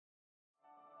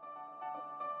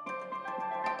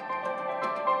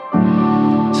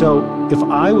So if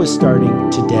I was starting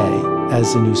today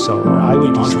as a new solo, I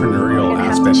would do entrepreneurial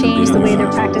aspect to change the way they're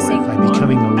practicing. by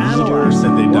becoming a leader.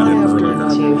 That they've done it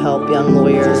earlier. To help young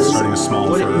lawyers. Starting a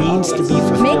small What it firm. means to be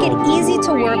fulfilled. Make it easy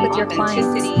to work with your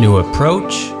clients. New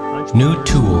approach, new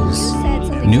tools,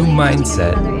 new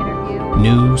mindset,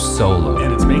 new solo.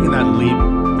 And it's making that leap,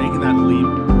 making that leap,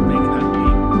 making that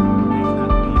leap, making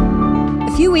that leap.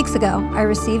 A few weeks ago, I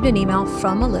received an email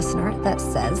from a listener that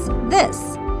says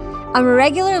this: I'm a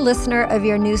regular listener of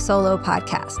your New Solo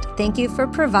podcast. Thank you for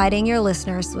providing your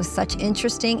listeners with such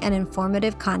interesting and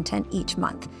informative content each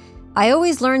month. I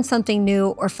always learn something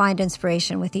new or find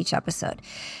inspiration with each episode.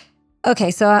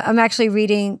 Okay, so I'm actually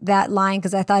reading that line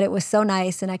because I thought it was so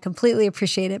nice and I completely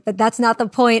appreciate it, but that's not the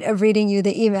point of reading you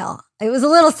the email. It was a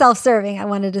little self-serving. I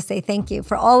wanted to say thank you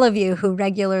for all of you who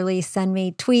regularly send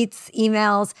me tweets,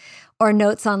 emails, or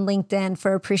notes on LinkedIn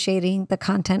for appreciating the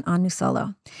content on New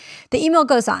Solo. The email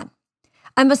goes on.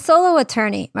 I'm a solo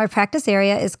attorney. My practice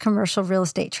area is commercial real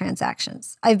estate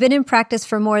transactions. I've been in practice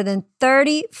for more than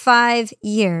 35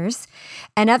 years,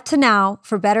 and up to now,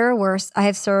 for better or worse, I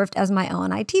have served as my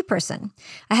own IT person.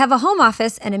 I have a home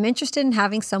office, and I'm interested in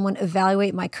having someone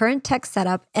evaluate my current tech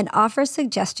setup and offer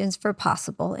suggestions for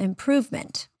possible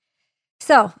improvement.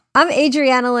 So, I'm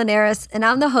Adriana Linares, and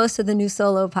I'm the host of the New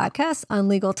Solo podcast on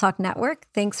Legal Talk Network.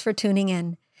 Thanks for tuning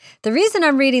in. The reason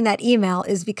I'm reading that email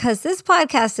is because this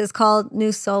podcast is called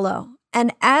New Solo.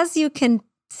 And as you can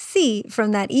see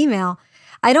from that email,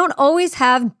 I don't always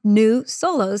have new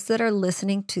solos that are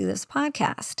listening to this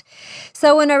podcast.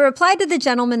 So when I replied to the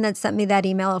gentleman that sent me that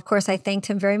email, of course, I thanked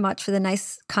him very much for the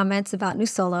nice comments about New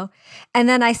Solo. And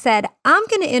then I said, I'm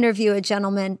going to interview a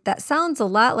gentleman that sounds a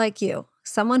lot like you.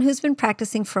 Someone who's been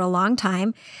practicing for a long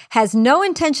time, has no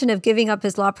intention of giving up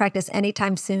his law practice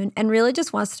anytime soon, and really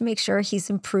just wants to make sure he's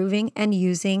improving and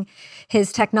using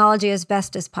his technology as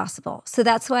best as possible. So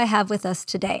that's who I have with us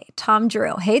today, Tom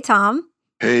Drew. Hey, Tom.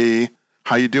 Hey,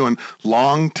 how you doing?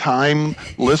 Long time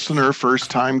listener, first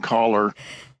time caller.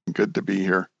 Good to be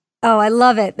here. Oh, I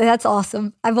love it. That's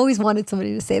awesome. I've always wanted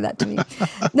somebody to say that to me.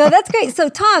 No, that's great. So,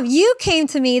 Tom, you came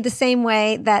to me the same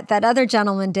way that that other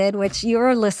gentleman did, which you're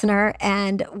a listener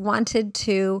and wanted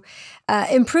to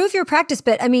improve your practice.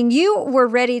 But I mean, you were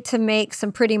ready to make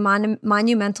some pretty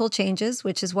monumental changes,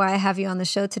 which is why I have you on the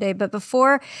show today. But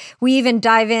before we even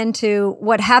dive into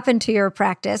what happened to your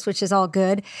practice, which is all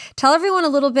good, tell everyone a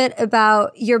little bit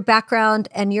about your background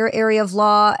and your area of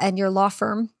law and your law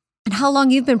firm. And how long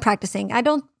you've been practicing.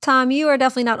 Tom, you are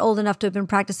definitely not old enough to have been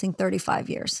practicing 35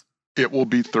 years. It will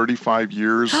be 35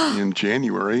 years in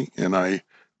January, and I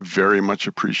very much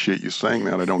appreciate you saying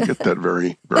that. I don't get that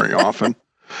very often.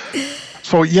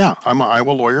 So yeah, I'm an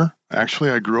Iowa lawyer.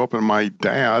 Actually, I grew up and my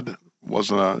dad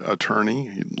was an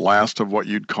attorney, last of what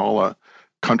you'd call a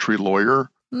country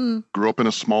lawyer. Grew up in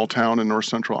a small town in north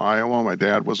central Iowa. My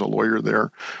dad was a lawyer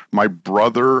there. My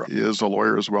brother is a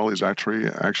lawyer as well. He's actually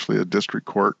a district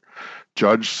court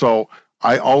judge. So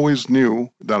I always knew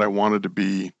that I wanted to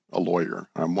be a lawyer.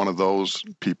 I'm one of those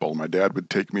people. My dad would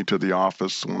take me to the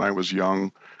office when I was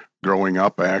young. Growing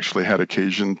up, I actually had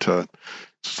occasion to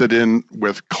sit in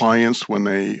with clients when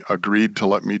they agreed to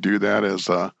let me do that as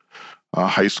a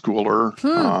high schooler.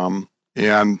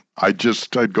 And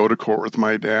I'd go to court with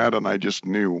my dad, and I just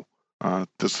knew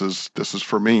this is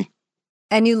for me.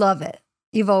 And you love it.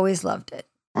 You've always loved it.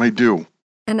 I do.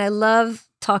 And I love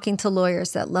talking to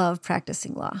lawyers that love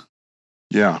practicing law.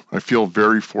 Yeah, I feel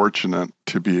very fortunate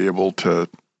to be able to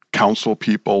counsel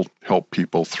people, help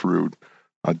people through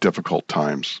difficult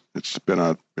times. It's been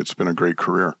a great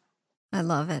career. I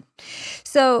love it.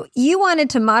 So you wanted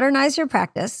to modernize your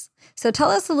practice. So tell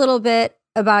us a little bit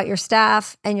about your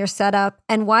staff and your setup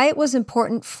and why it was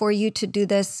important for you to do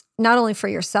this, not only for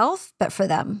yourself, but for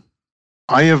them.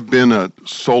 I have been a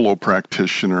solo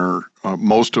practitioner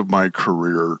most of my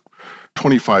career,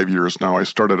 25 years now. I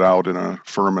started out in a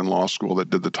firm in law school that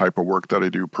did the type of work that I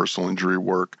do, personal injury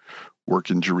work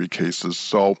in jury cases.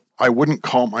 So I wouldn't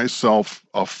call myself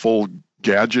a full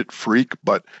gadget freak,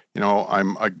 but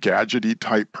I'm a gadgety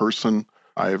type person.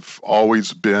 I've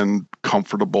always been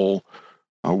comfortable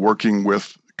working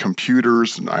with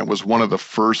computers, and I was one of the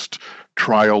first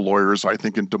trial lawyers, I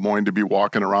think, in Des Moines to be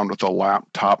walking around with a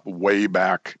laptop way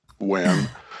back when.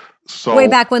 So way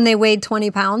back when they weighed 20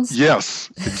 pounds?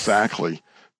 Yes, exactly.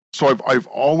 So I've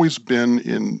always been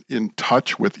in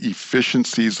touch with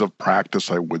efficiencies of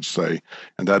practice, I would say,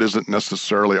 and that isn't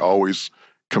necessarily always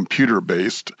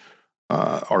computer-based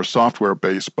or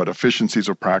software-based, but efficiencies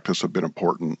of practice have been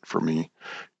important for me.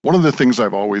 One of the things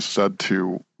I've always said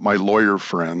to my lawyer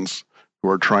friends who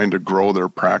are trying to grow their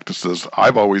practices,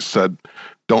 I've always said,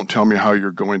 don't tell me how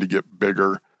you're going to get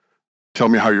bigger. tell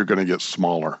me how you're going to get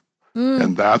smaller.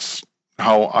 And that's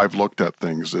how I've looked at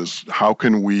things, is how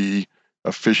can we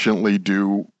efficiently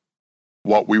do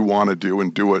what we want to do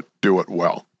and do it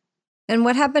well. And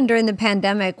what happened during the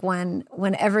pandemic when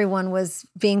everyone was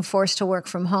being forced to work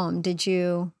from home? Did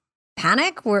you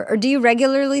panic, or do you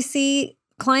regularly see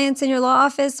clients in your law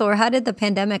office, or how did the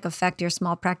pandemic affect your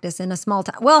small practice in a small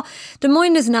town? Well, Des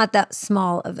Moines is not that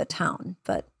small of a town,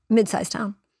 but mid-sized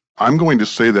town. I'm going to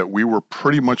say that we were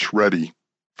pretty much ready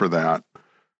for that.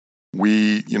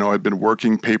 We, had been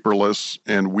working paperless,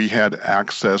 and we had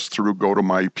access through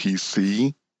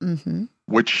GoToMyPC,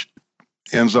 which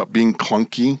ends up being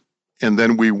clunky. And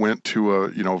then we went to a,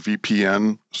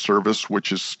 VPN service,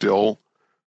 which is still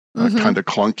kind of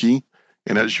clunky.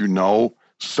 And as you know,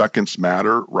 seconds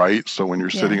matter, right? So when you're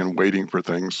sitting and waiting for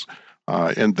things,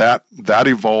 and that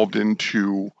evolved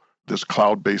into this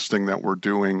cloud-based thing that we're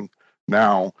doing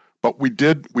now. But we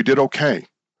did okay.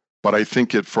 But I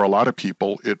think for a lot of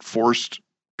people, it forced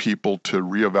people to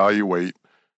reevaluate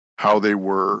how they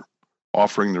were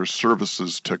offering their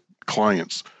services to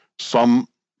clients. Some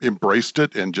embraced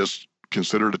it and just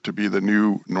considered it to be the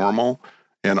new normal,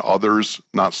 and others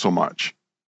not so much.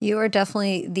 You are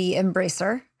definitely the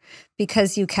embracer,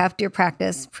 because you kept your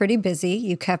practice pretty busy.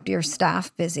 You kept your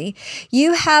staff busy.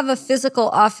 You have a physical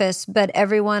office, but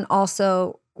everyone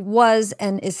also was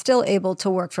and is still able to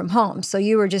work from home. So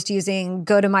you were just using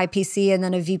GoToMyPC and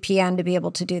then a VPN to be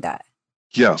able to do that.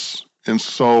 Yes. And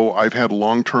so I've had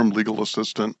long-term legal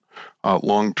assistant,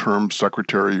 long-term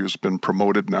secretary who's been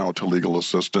promoted now to legal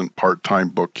assistant, part-time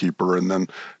bookkeeper, and then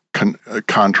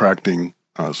contracting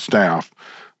staff.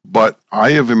 But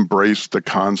I have embraced the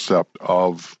concept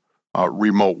of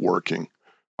remote working.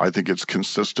 I think it's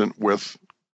consistent with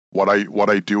what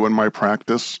I do in my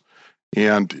practice.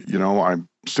 And, I'm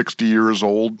 60 years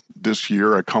old this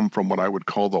year. I come from what I would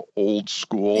call the old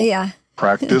school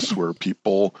practice where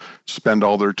people spend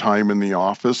all their time in the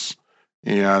office.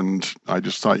 And I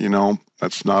just thought,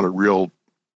 that's not a real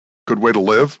good way to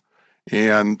live.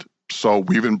 And so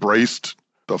we've embraced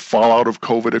the fallout of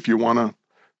COVID, if you want to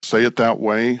say it that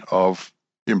way, of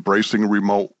embracing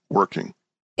remote working.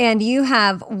 And you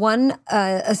have one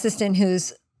assistant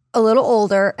who's a little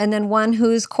older and then one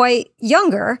who's quite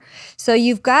younger. So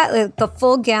you've got the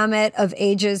full gamut of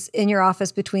ages in your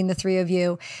office between the three of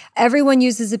you. Everyone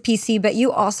uses a PC, but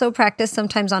you also practice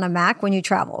sometimes on a Mac when you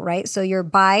travel, right? So you're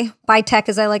by tech,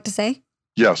 as I like to say?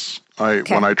 Yes.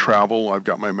 When I travel, I've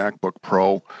got my MacBook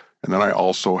Pro, and then I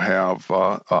also have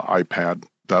an iPad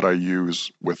that I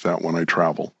use with that when I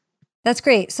travel. That's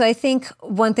great. So I think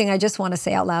one thing I just want to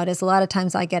say out loud is a lot of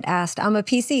times I get asked, I'm a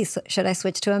PC, so should I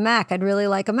switch to a Mac? I'd really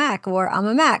like a Mac. Or I'm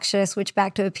a Mac, should I switch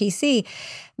back to a PC?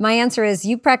 My answer is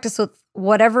you practice with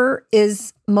whatever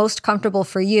is most comfortable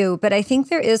for you. But I think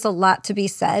there is a lot to be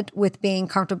said with being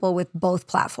comfortable with both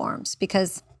platforms,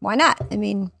 because why not? I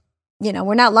mean,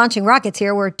 we're not launching rockets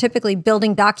here. We're typically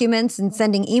building documents and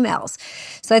sending emails.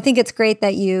 So I think it's great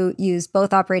that you use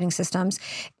both operating systems.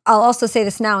 I'll also say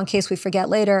this now in case we forget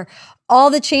later.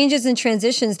 All the changes and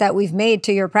transitions that we've made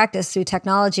to your practice through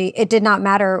technology, it did not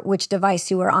matter which device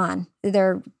you were on.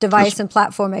 They're device and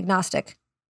platform agnostic.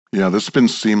 Yeah, this has been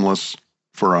seamless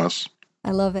for us. I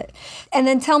love it. And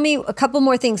then tell me a couple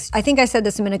more things. I think I said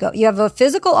this a minute ago. You have a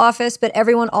physical office, but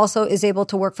everyone also is able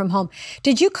to work from home.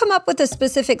 Did you come up with a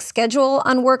specific schedule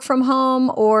on work from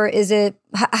home, or is it,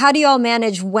 how do you all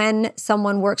manage when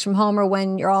someone works from home or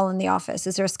when you're all in the office?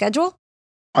 Is there a schedule?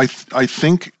 I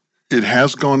think it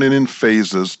has gone in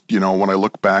phases, when I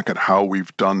look back at how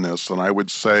we've done this. And I would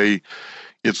say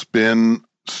it's been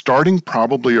starting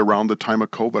probably around the time of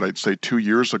COVID, I'd say 2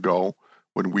 years ago,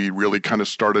 when we really kind of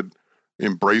started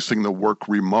embracing the work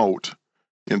remote.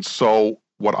 And so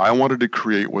what I wanted to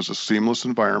create was a seamless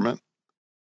environment.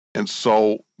 And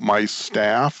so my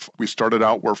staff, we started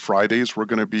out where Fridays were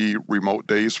going to be remote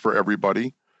days for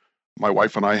everybody. My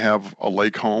wife and I have a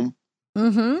lake home.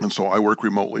 And so I work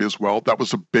remotely as well. That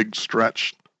was a big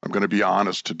stretch, I'm going to be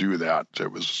honest, to do that.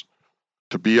 It was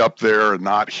to be up there and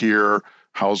not here.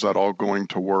 How's that all going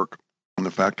to work? And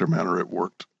the fact of the matter, it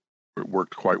worked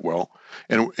quite well.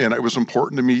 And it was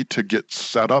important to me to get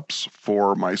setups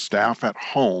for my staff at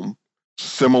home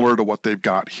similar to what they've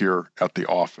got here at the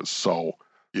office. So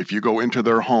if you go into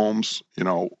their homes,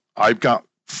 I've got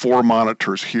 4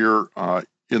 monitors here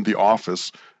in the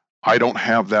office. I don't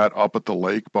have that up at the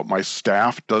lake, but my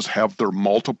staff does have their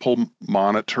multiple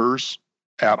monitors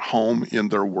at home in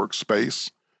their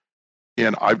workspace.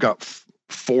 And I've got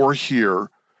 4 here.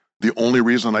 The only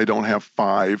reason I don't have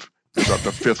 5 is that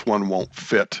the 5th one won't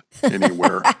fit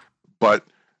anywhere. But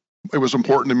it was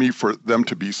important to me for them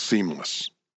to be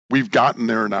seamless. we've gotten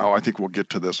there now. I think we'll get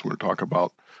to this when we talk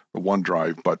about the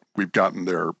OneDrive, but we've gotten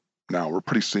there now. We're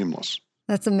pretty seamless.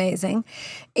 That's amazing.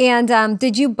 And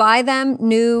did you buy them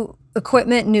new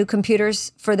equipment, new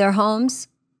computers for their homes?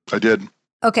 I did.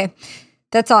 Okay,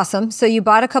 that's awesome. So you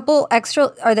bought a couple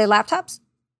extra, are they laptops?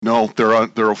 No,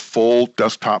 they're a full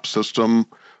desktop system,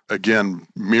 again,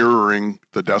 mirroring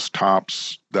the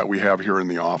desktops that we have here in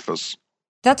the office.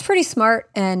 That's pretty smart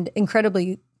and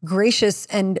incredibly gracious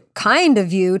and kind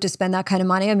of you to spend that kind of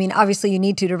money. I mean, obviously you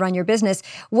need to run your business.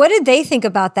 What did they think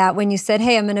about that when you said,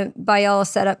 hey, I'm going to buy y'all a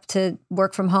setup to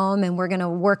work from home and we're going to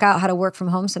work out how to work from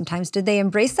home sometimes? Did they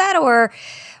embrace that, or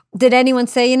did anyone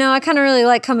say, I kind of really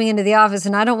like coming into the office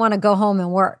and I don't want to go home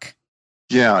and work?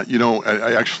 Yeah,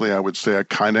 I would say I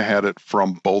kind of had it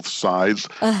from both sides.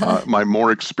 My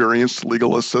more experienced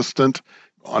legal assistant,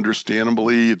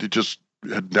 understandably,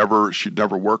 she'd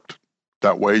never worked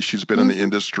that way. She's been in the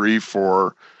industry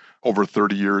for over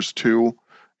 30 years too.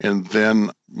 And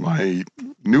then my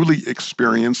newly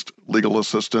experienced legal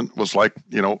assistant was like,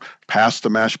 pass the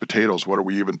mashed potatoes. What are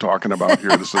we even talking about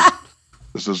here?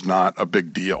 This is not a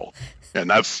big deal. And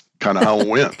that's kind of how it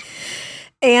went.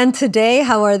 And today,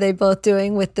 how are they both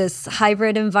doing with this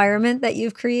hybrid environment that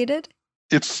you've created?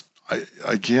 It's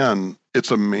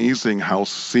amazing how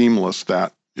seamless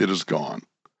that it has gone.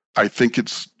 I think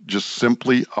it's just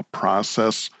simply a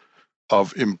process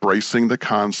of embracing the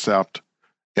concept.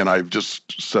 And I've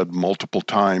just said multiple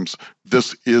times,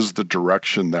 this is the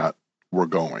direction that we're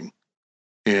going.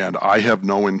 And I have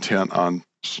no intent on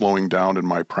slowing down in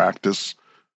my practice.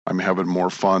 I'm having more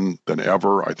fun than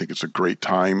ever. I think it's a great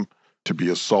time to be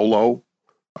a solo.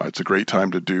 It's a great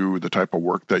time to do the type of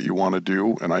work that you want to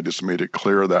do. And I just made it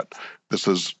clear that this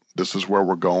is where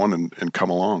we're going and come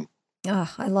along.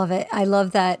 Oh, I love it. I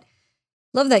love that.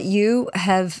 Love that you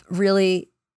have really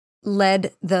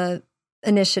led the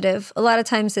initiative. A lot of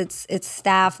times it's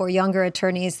staff or younger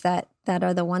attorneys that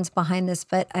are the ones behind this.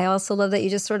 But I also love that you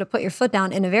just sort of put your foot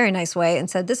down in a very nice way and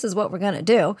said, this is what we're going to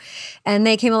do. And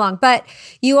they came along. But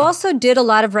you also did a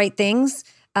lot of right things.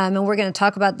 And we're going to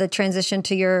talk about the transition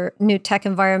to your new tech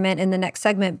environment in the next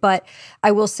segment. But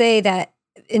I will say that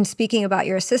in speaking about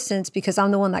your assistants, because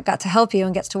I'm the one that got to help you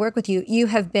and gets to work with you, you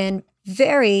have been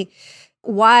very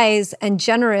wise and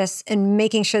generous in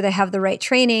making sure they have the right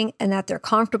training and that they're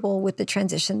comfortable with the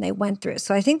transition they went through.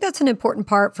 So I think that's an important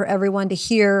part for everyone to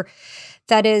hear.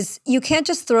 That is, you can't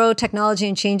just throw technology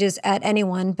and changes at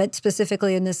anyone, but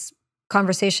specifically in this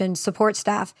conversation, support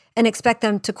staff, and expect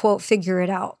them to, quote, figure it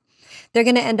out. They're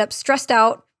going to end up stressed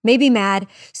out, maybe mad.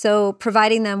 So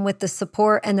providing them with the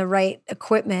support and the right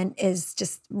equipment is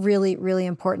just really, really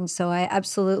important. So I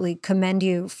absolutely commend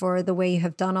you for the way you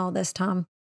have done all this, Tom.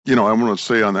 I want to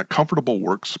say on that, comfortable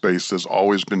workspace has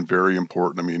always been very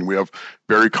important. I mean, we have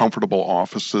very comfortable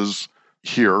offices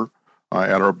here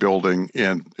at our building,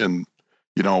 and the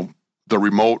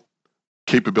remote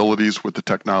capabilities with the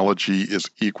technology is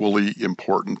equally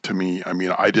important to me. I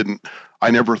mean,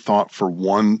 I never thought for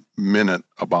 1 minute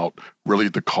about really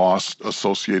the cost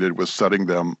associated with setting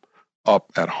them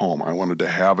up at home. I wanted to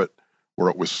have it where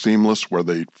it was seamless, where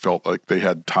they felt like they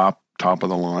had top of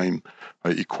the line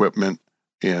equipment.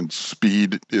 And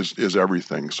speed is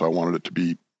everything. So I wanted it to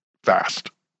be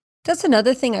fast. That's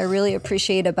another thing I really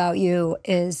appreciate about you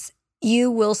is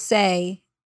you will say,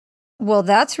 well,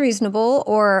 that's reasonable,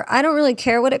 or I don't really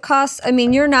care what it costs. I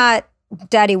mean, you're not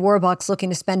Daddy Warbucks looking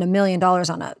to spend $1 million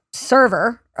on a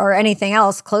server or anything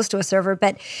else close to a server,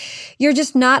 but you're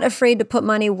just not afraid to put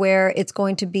money where it's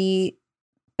going to be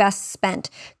best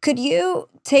spent. Could you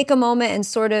take a moment and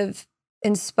sort of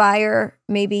inspire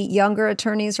maybe younger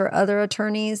attorneys or other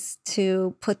attorneys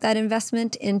to put that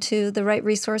investment into the right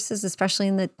resources, especially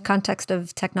in the context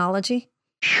of technology?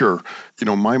 Sure.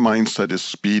 My mindset is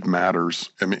speed matters,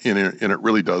 and it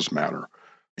really does matter.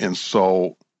 And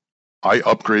so I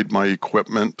upgrade my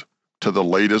equipment to the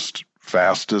latest,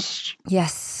 fastest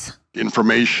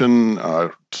information,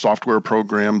 software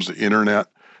programs, internet.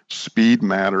 Speed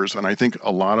matters. And I think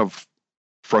a lot of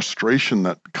frustration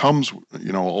that comes,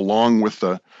 along with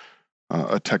a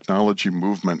technology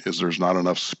movement is there's not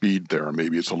enough speed there.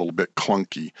 Maybe it's a little bit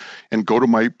clunky. And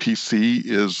GoToMyPC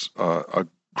is a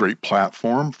great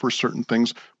platform for certain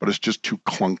things, but it's just too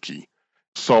clunky.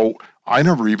 So I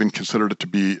never even considered it to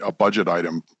be a budget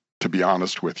item, to be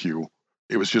honest with you.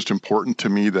 It was just important to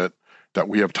me that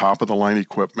we have top of the line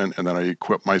equipment, and that I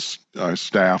equip my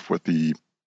staff with the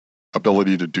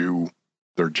ability to do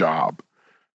their job.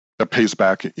 That pays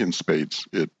back in spades.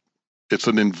 It's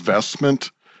an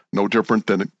investment, no different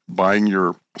than buying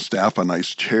your staff a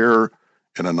nice chair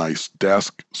and a nice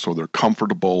desk so they're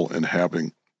comfortable and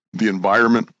having the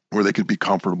environment where they can be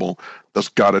comfortable. That's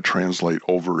got to translate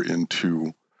over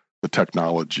into the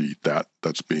technology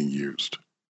that's being used.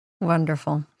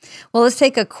 Wonderful. Well, let's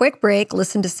take a quick break,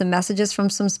 listen to some messages from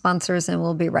some sponsors, and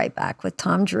we'll be right back with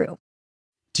Tom Drew.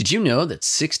 Did you know that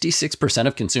 66%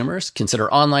 of consumers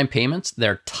consider online payments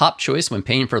their top choice when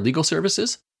paying for legal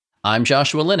services? I'm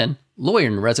Joshua Lennon, lawyer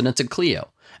in residence at Clio,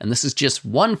 and this is just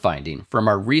one finding from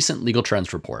our recent Legal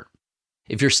Trends report.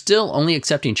 If you're still only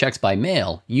accepting checks by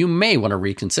mail, you may want to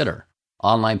reconsider.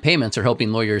 Online payments are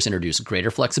helping lawyers introduce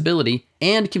greater flexibility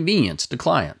and convenience to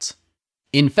clients.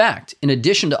 In fact, in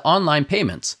addition to online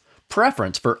payments,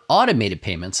 preference for automated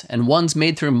payments and ones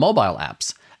made through mobile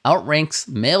apps outranks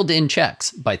mailed-in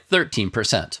checks by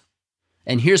 13%.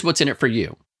 And here's what's in it for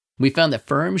you. We found that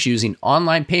firms using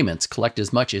online payments collect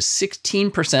as much as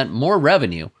 16% more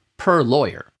revenue per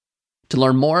lawyer. To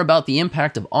learn more about the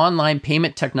impact of online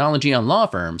payment technology on law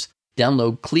firms,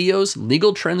 download Clio's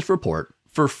Legal Trends report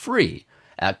for free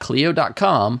at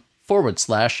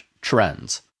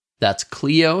clio.com/trends. That's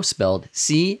Clio spelled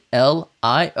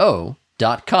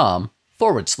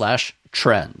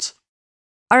CLIO.com/trends.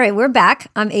 All right, we're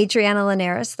back. I'm Adriana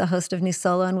Linares, the host of New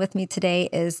Solo, and with me today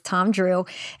is Tom Drew.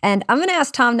 And I'm going to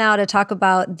ask Tom now to talk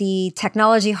about the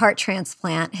technology heart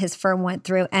transplant his firm went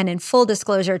through. And in full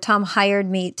disclosure, Tom hired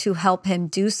me to help him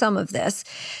do some of this.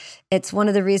 It's one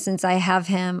of the reasons I have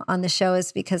him on the show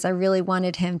is because I really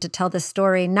wanted him to tell this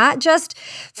story, not just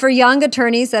for young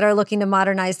attorneys that are looking to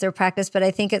modernize their practice, but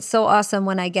I think it's so awesome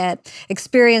when I get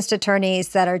experienced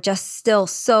attorneys that are just still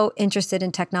so interested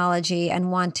in technology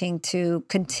and wanting to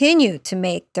continue to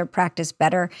make their practice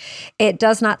better. It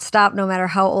does not stop no matter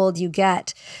how old you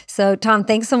get. So Tom,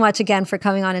 thanks so much again for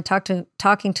coming on and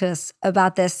talking to us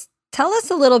about this. Tell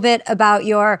us a little bit about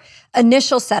your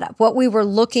initial setup, what we were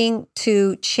looking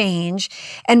to change.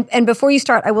 And before you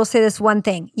start, I will say this one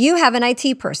thing. You have an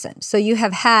IT person. So you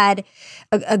have had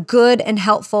a good and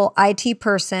helpful IT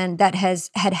person that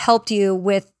had helped you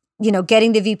with,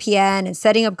 getting the VPN and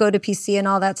setting up GoToPC and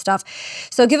all that stuff.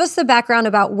 So give us the background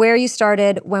about where you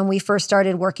started when we first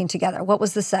started working together. What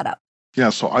was the setup? Yeah,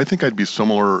 so I think I'd be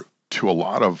similar to a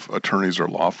lot of attorneys or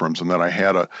law firms, and that I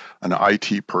had an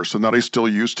IT person that I still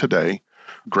use today.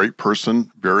 Great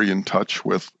person, very in touch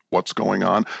with what's going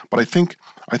on. But I think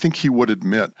he would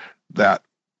admit that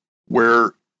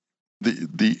where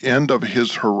the end of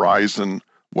his horizon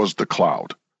was the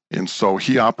cloud. And so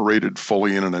he operated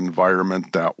fully in an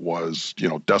environment that was,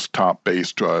 desktop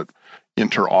based,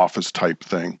 inter-office type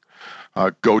thing.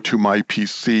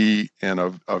 GoToMyPC and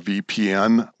a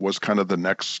VPN was kind of the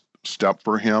next step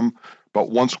for him.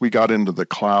 But once we got into the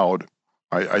cloud,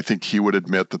 I think he would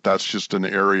admit that that's just an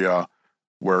area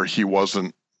where he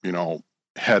wasn't,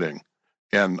 heading.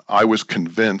 And I was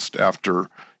convinced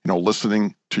after,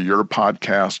 listening to your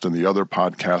podcast and the other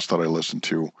podcasts that I listened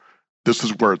to, this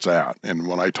is where it's at. And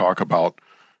when I talk about,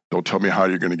 don't tell me how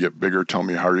you're going to get bigger, tell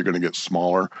me how you're going to get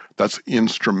smaller, that's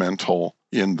instrumental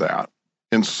in that.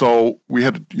 And so we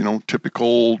had,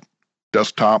 typical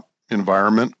desktop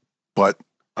environment, but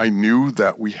I knew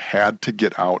that we had to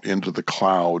get out into the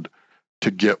cloud to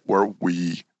get where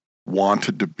we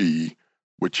wanted to be,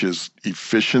 which is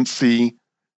efficiency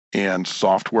and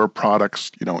software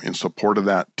products, in support of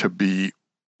that to be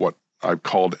what I've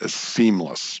called as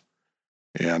seamless.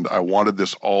 And I wanted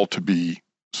this all to be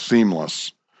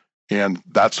seamless. And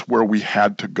that's where we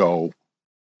had to go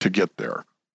to get there.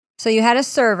 So you had a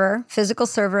server, physical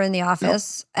server in the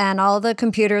office, and all the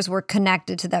computers were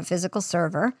connected to that physical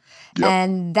server. Yep.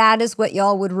 And that is what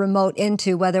y'all would remote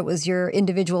into, whether it was your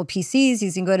individual PCs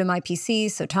using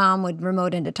GoToMyPC. So Tom would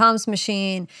remote into Tom's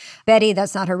machine. Betty,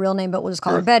 that's not her real name, but we'll just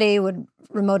call her Betty, would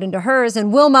remote into hers.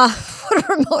 And Wilma would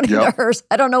remote into hers.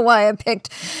 I don't know why I picked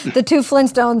the two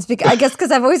Flintstones. I guess because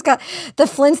I've always got the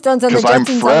Flintstones and the Jetsons. Because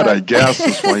I'm Fred, I guess,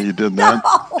 is why you did that.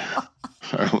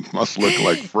 I must look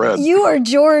like Fred. You are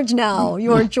George now.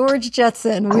 You are George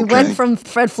Jetson. We went from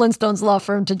Fred Flintstone's law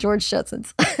firm to George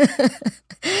Jetson's.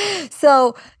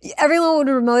 So everyone would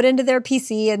remote into their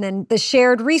PC, and then the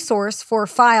shared resource for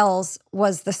files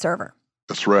was the server.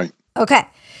 That's right. Okay.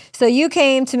 So you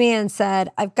came to me and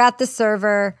said, I've got the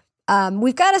server.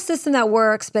 We've got a system that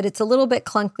works, but it's a little bit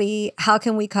clunky. How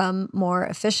can we become more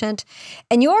efficient?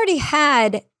 And you already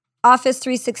had Office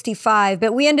 365,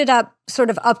 but we ended up sort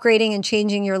of upgrading and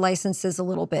changing your licenses a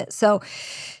little bit. So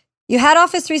you had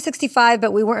Office 365,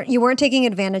 but you weren't taking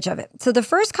advantage of it. So the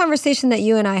first conversation that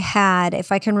you and I had,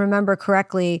 if I can remember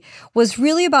correctly, was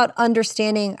really about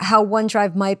understanding how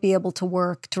OneDrive might be able to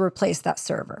work to replace that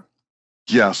server.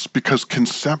 Yes, because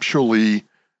conceptually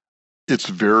it's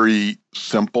very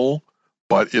simple,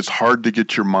 but it's hard to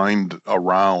get your mind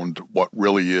around what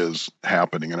really is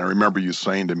happening. And I remember you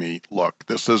saying to me, look,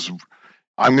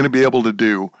 I'm going to be able to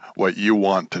do what you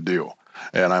want to do.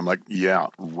 And I'm like, yeah,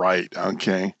 right.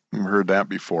 Okay. I've heard that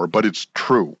before, but it's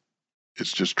true.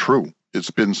 It's just true.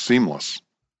 It's been seamless.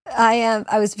 I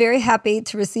was very happy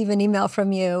to receive an email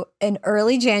from you in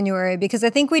early January because I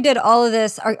think we did all of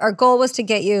this. Our goal was to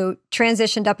get you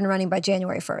transitioned up and running by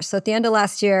January 1st. So at the end of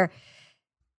last year,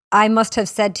 I must have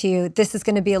said to you, this is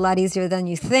going to be a lot easier than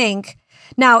you think.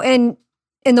 Now, in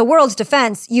the world's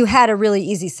defense, you had a really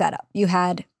easy setup. You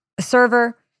had a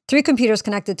server, 3 computers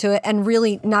connected to it, and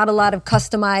really not a lot of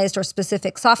customized or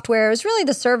specific software. It was really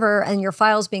the server and your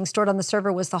files being stored on the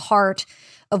server was the heart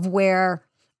of where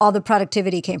all the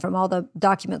productivity came from, all the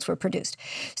documents were produced.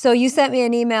 So you sent me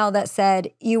an email that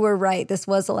said, you were right, this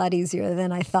was a lot easier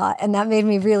than I thought. And that made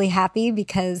me really happy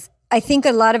because I think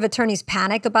a lot of attorneys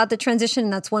panic about the transition.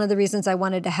 And that's one of the reasons I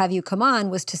wanted to have you come on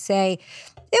was to say,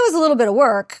 it was a little bit of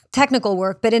work, technical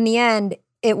work, but in the end,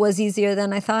 it was easier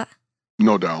than I thought.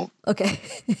 No doubt. Okay.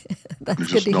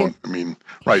 That's good to hear. I mean,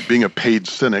 right, being a paid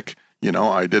cynic,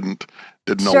 I didn't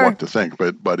know Sure. what to think,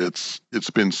 but it's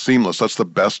been seamless. That's the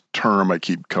best term I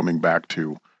keep coming back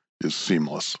to is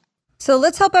seamless. So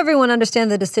let's help everyone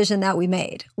understand the decision that we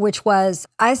made, which was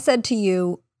I said to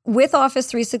you, with Office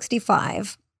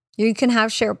 365, you can have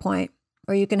SharePoint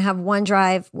or you can have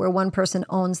OneDrive where one person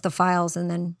owns the files and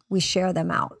then we share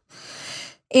them out.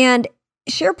 And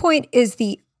SharePoint is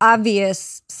the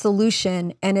obvious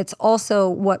solution, and it's also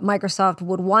what Microsoft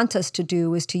would want us to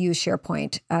do is to use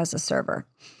SharePoint as a server.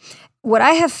 What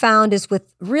I have found is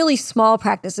with really small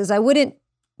practices, I wouldn't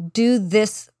do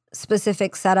this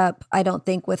specific setup, I don't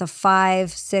think, with a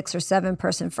 5, 6, or 7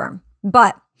 person firm.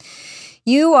 But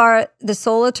you are the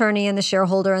sole attorney and the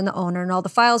shareholder and the owner, and all the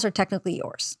files are technically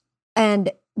yours.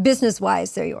 And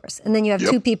business-wise, they're yours. And then you have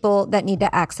 2 people that need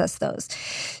to access those.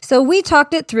 So we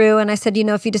talked it through, and I said,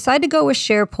 if you decide to go with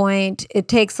SharePoint, it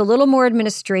takes a little more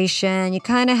administration. You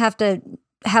kind of have to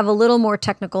have a little more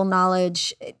technical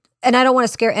knowledge. And I don't want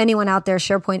to scare anyone out there.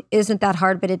 SharePoint isn't that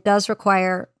hard, but it does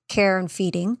require care and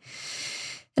feeding.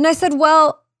 And I said,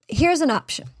 well, here's an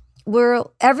option.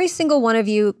 Every single one of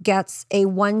you gets a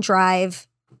OneDrive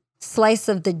slice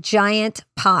of the giant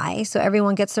pie. So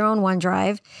everyone gets their own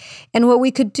OneDrive. And what we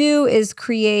could do is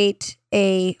create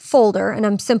a folder, and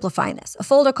I'm simplifying this, a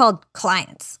folder called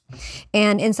Clients.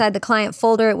 And inside the client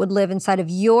folder, it would live inside of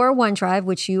your OneDrive,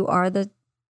 which you are the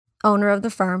owner of the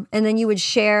firm. And then you would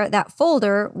share that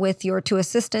folder with your 2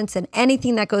 assistants, and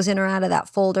anything that goes in or out of that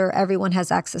folder, everyone has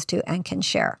access to and can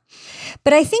share.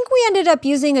 But I think we ended up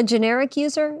using a generic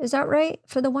user. Is that right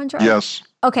for the OneDrive? Yes.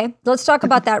 Okay, let's talk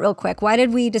about that real quick. Why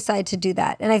did we decide to do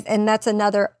that? And that's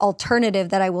another alternative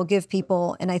that I will give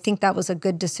people, and I think that was a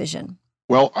good decision.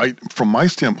 Well, from my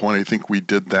standpoint, I think we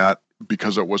did that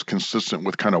because it was consistent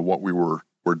with kind of what we were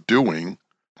doing.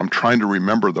 I'm trying to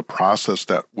remember the process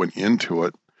that went into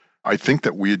it. I think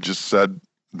that we had just said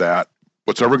that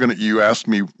you asked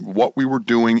me what we were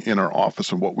doing in our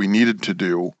office and what we needed to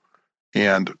do,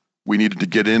 and we needed to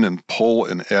get in and pull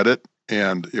and edit,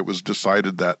 and it was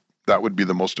decided that that would be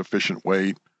the most efficient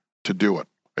way to do it,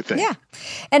 I think. Yeah.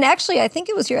 And actually, I think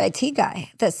it was your IT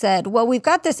guy that said, well, we've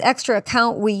got this extra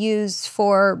account we use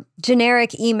for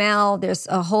generic email. There's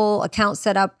a whole account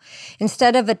set up.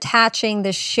 Instead of attaching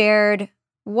the shared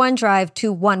OneDrive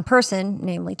to one person,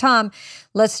 namely Tom,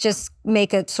 let's just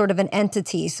make it sort of an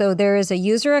entity. So there is a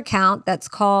user account that's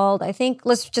called,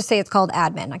 let's just say it's called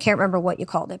admin. I can't remember what you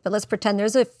called it, but let's pretend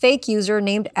there's a fake user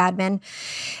named admin.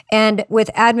 And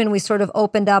with admin, we sort of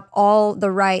opened up all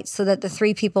the rights so that the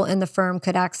 3 people in the firm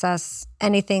could access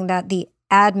anything that the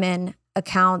admin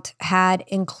account had,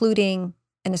 including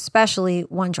and especially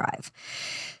OneDrive.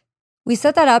 We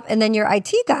set that up, and then your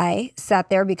IT guy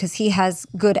sat there because he has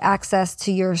good access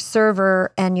to your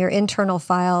server and your internal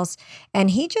files, and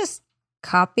he just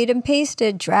copied and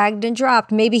pasted, dragged and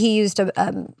dropped. Maybe he used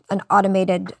an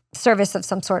automated service of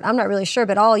some sort. I'm not really sure,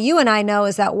 but all you and I know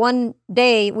is that one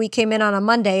day we came in on a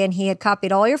Monday, and he had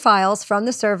copied all your files from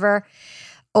the server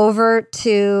over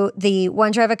to the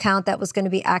OneDrive account that was going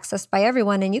to be accessed by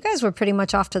everyone, and you guys were pretty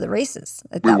much off to the races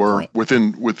at that point.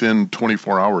 Within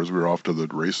 24 hours, we were off to the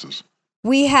races.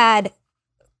 We had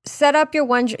set up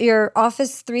your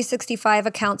Office 365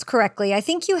 accounts correctly. I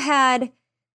think there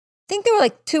were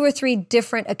like 2 or 3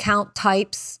 different account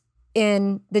types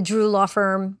in the Drew Law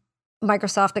Firm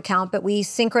Microsoft account, but we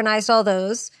synchronized all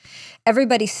those.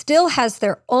 Everybody still has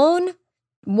their own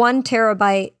 1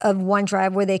 terabyte of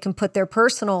OneDrive where they can put their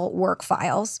personal work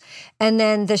files. And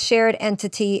then the shared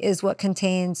entity is what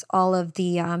contains all of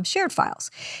the shared files.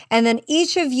 And then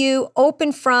each of you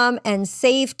open from and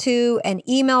save to and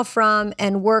email from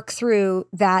and work through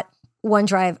that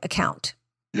OneDrive account.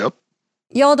 Yep.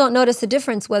 Y'all don't notice the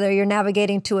difference whether you're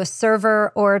navigating to a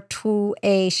server or to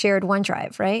a shared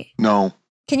OneDrive, right? No.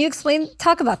 Can you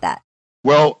talk about that?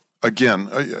 Well, again,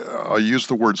 I use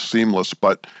the word seamless,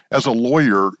 but as a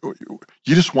lawyer,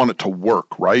 you just want it to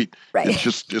work, right? Right.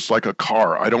 It's like a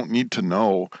car. I don't need to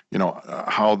know,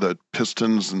 how the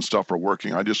pistons and stuff are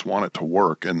working. I just want it to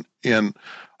work. And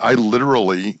I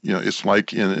literally, it's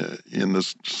like in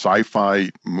this sci-fi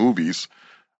movies,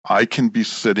 I can be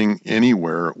sitting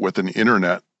anywhere with an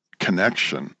internet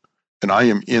connection, and I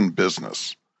am in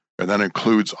business. And that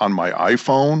includes on my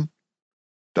iPhone.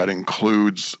 That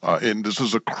includes, and this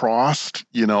is across,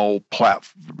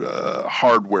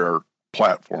 hardware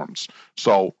platforms.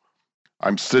 So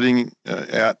I'm sitting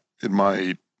in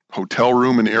my hotel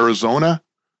room in Arizona.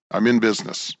 I'm in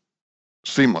business,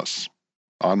 seamless,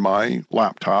 on my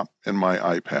laptop and my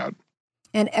iPad.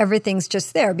 And everything's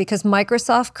just there because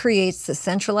Microsoft creates the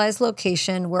centralized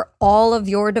location where all of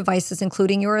your devices,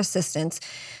 including your assistants,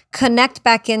 connect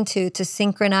back into to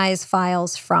synchronize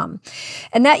files from.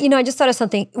 And that, I just thought of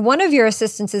something. One of your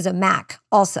assistants is a Mac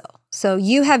also. So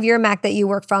you have your Mac that you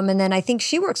work from, and then I think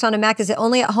she works on a Mac. Is it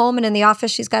only at home and in the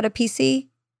office she's got a PC?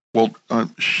 Well,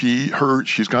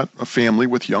 she's got a family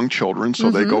with young children,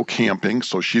 so they go camping.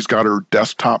 So she's got her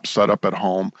desktop set up at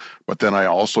home. But then I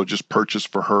also just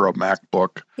purchased for her a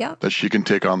MacBook that she can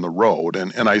take on the road.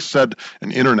 And I said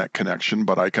an internet connection,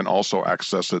 but I can also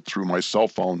access it through my cell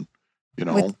phone, with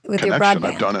connection. your broadband.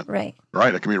 I've done it. Right.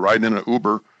 I can be riding in an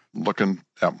Uber looking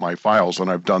at my files,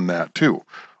 and I've done that too.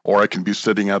 Or I can be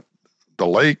sitting at the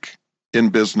lake in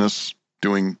business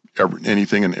doing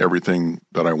anything and everything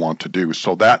that I want to do.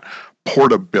 So that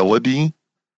portability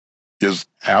is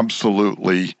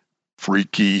absolutely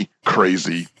freaky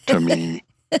crazy to me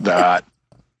that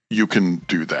you can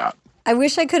do that. I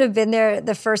wish I could have been there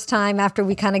the first time after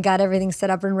we kind of got everything set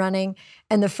up and running.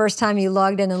 And the first time you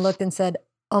logged in and looked and said,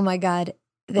 oh my God,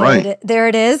 there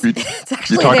it is. It's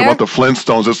actually you talk there. about the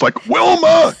Flintstones. It's like,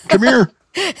 Wilma, come here.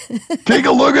 Take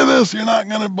a look at this. You're not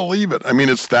going to believe it. I mean,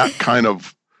 it's that kind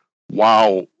of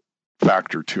wow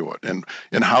factor to it, and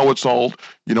how it's all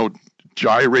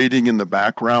gyrating in the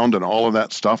background and all of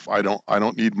that stuff. I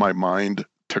don't need my mind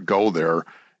to go there.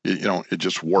 It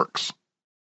just works.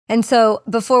 And so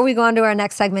before we go on to our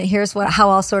next segment, here's how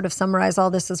I'll sort of summarize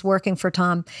all this is working for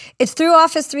Tom. It's through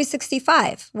Office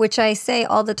 365, which I say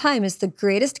all the time is the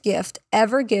greatest gift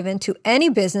ever given to any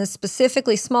business,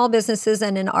 specifically small businesses,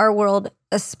 and in our world,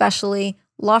 especially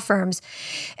law firms.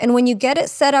 And when you get it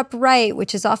set up right,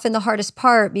 which is often the hardest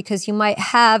part because you might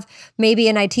have maybe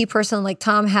an IT person like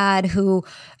Tom had who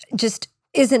just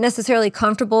isn't necessarily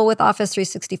comfortable with Office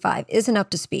 365, isn't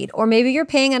up to speed. Or maybe you're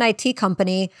paying an IT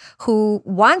company who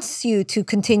wants you to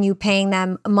continue paying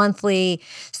them a monthly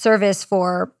service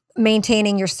for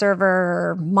maintaining your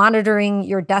server, monitoring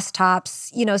your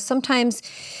desktops. Sometimes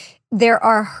there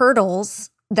are hurdles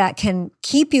that can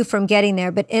keep you from getting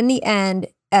there. But in the end,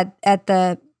 at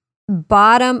the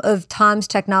bottom of Tom's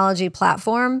technology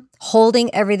platform,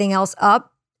 holding everything else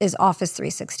up is Office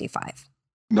 365.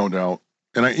 No doubt.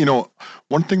 And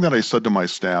one thing that I said to my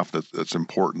staff that's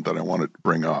important that I want to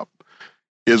bring up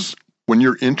is when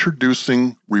you're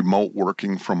introducing remote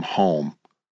working from home,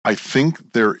 I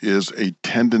think there is a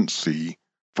tendency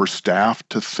for staff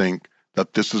to think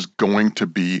that this is going to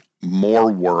be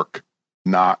more work,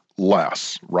 not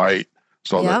less, right?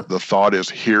 So the thought is,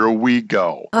 here we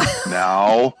go.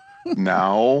 Now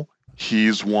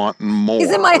he's wanting more.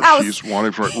 He's in my house. She's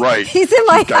wanting for right. He's in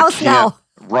my house now.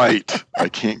 Right. I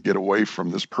can't get away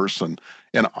from this person.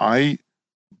 And I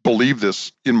believe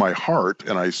this in my heart,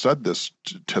 and I said this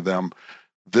to them,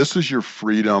 this is your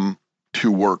freedom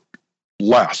to work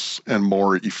less and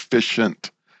more efficient.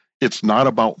 It's not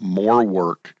about more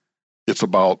work. It's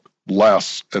about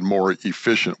less and more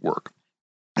efficient work.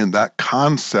 And that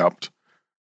concept,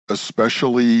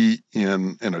 especially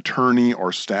in an attorney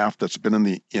or staff that's been in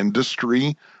the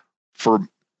industry for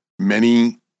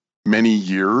many, many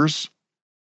years,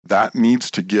 that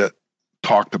needs to get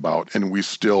talked about, and we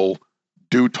still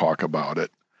do talk about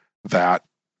it, that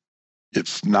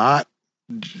it's not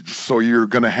so you're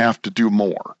going to have to do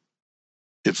more.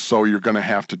 It's so you're going to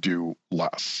have to do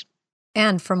less.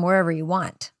 And from wherever you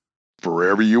want.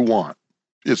 Wherever you want.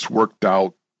 It's worked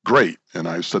out great. And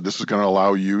I said, this is going to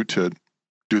allow you to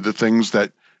do the things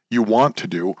that you want to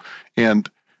do. And,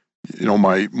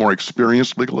 my more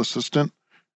experienced legal assistant,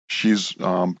 she's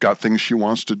got things she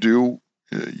wants to do,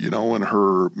 in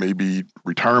her maybe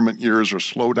retirement years or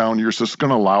slow down years. It's going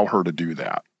to allow her to do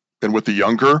that. And with the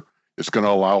younger, it's going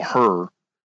to allow her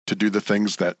to do the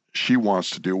things that she wants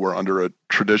to do, where under a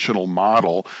traditional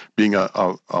model, being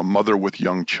a mother with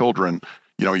young children,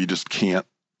 you just can't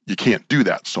do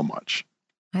that so much.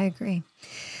 I agree.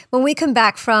 When we come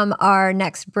back from our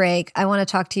next break, I want to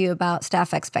talk to you about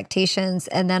staff expectations,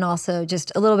 and then also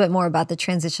just a little bit more about the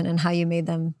transition and how you made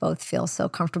them both feel so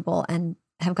comfortable and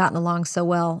have gotten along so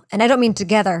well. And I don't mean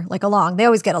together, like along. They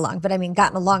always get along, but I mean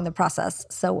gotten along the process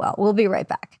so well. We'll be right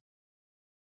back.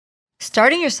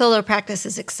 Starting your solo practice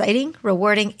is exciting,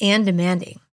 rewarding, and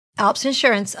demanding. Alps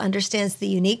Insurance understands the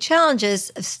unique challenges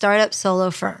of startup solo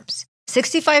firms.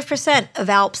 65% of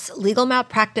Alps legal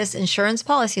malpractice insurance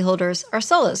policyholders are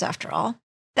solos, after all.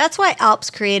 That's why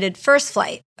Alps created First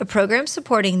Flight, a program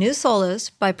supporting new solos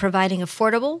by providing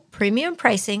affordable, premium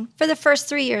pricing for the first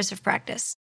 3 years of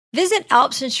practice. Visit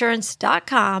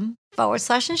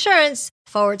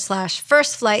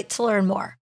alpsinsurance.com/insurance/First Flight to learn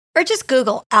more. Or just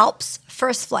Google Alps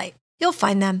First Flight. You'll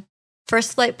find them.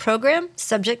 First Flight program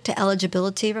subject to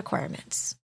eligibility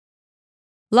requirements.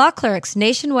 Law Clerk's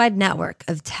nationwide network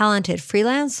of talented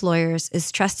freelance lawyers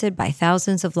is trusted by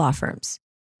thousands of law firms.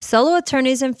 Solo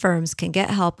attorneys and firms can get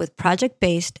help with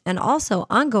project-based and also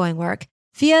ongoing work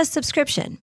via a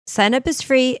subscription. Sign up is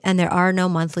free and there are no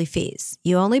monthly fees.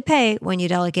 You only pay when you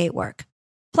delegate work.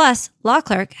 Plus, Law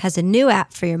Clerk has a new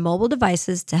app for your mobile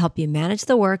devices to help you manage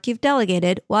the work you've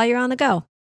delegated while you're on the go.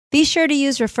 Be sure to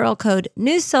use referral code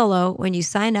NEWSOLO when you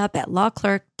sign up at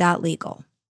lawclerk.legal.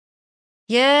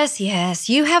 Yes,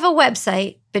 you have a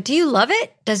website, but do you love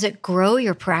it? Does it grow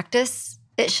your practice?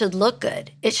 It should look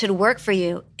good, it should work for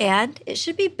you, and it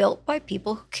should be built by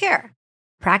people who care.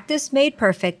 Practice Made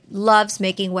Perfect loves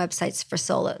making websites for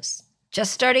solos,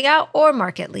 just starting out or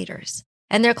market leaders.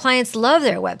 And their clients love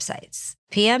their websites.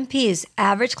 PMP's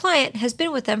average client has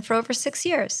been with them for over 6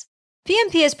 years.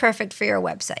 PMP is perfect for your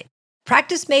website.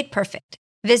 Practice Made Perfect.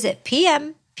 Visit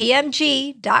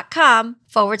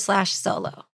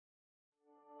pmpmg.com/solo.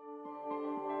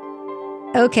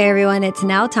 Okay, everyone, it's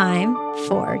now time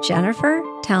for Jennifer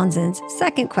Townsend's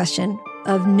second question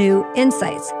of new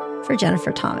insights for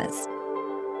Jennifer Thomas.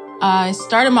 I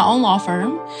started my own law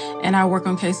firm, and I work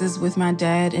on cases with my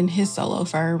dad and his solo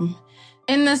firm.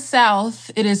 In the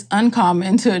South, it is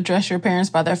uncommon to address your parents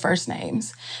by their first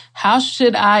names. How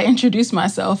should I introduce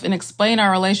myself and explain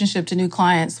our relationship to new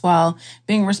clients while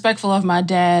being respectful of my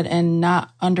dad and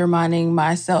not undermining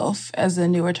myself as a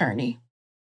new attorney?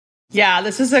 Yeah,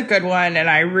 this is a good one. And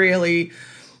I really,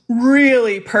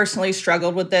 really personally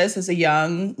struggled with this as a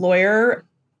young lawyer.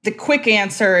 The quick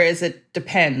answer is it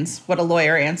depends what a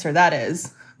lawyer answer that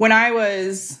is. When I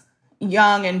was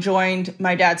young and joined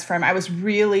my dad's firm, I was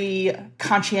really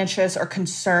conscientious or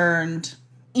concerned,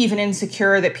 even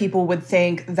insecure that people would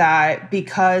think that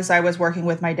because I was working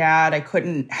with my dad, I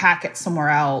couldn't hack it somewhere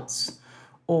else,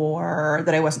 or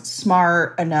that I wasn't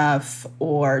smart enough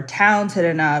or talented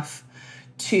enough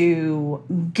to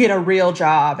get a real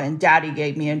job, and daddy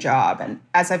gave me a job. And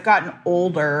as I've gotten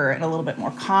older and a little bit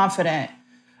more confident,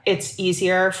 it's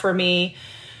easier for me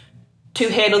to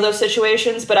handle those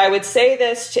situations. But I would say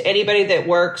this to anybody that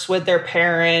works with their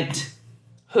parent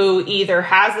who either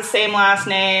has the same last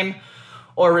name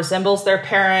or resembles their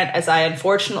parent, as I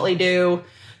unfortunately do.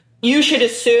 You should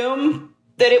assume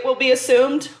that it will be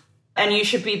assumed, and you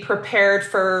should be prepared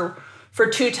for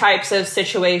two types of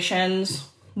situations.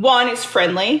 One is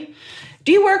friendly.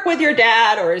 Do you work with your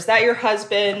dad, or is that your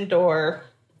husband, or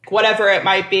whatever it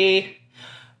might be?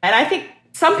 And I think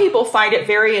some people find it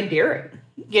very endearing,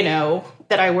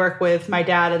 that I work with my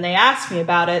dad, and they ask me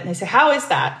about it and they say, how is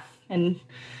that? And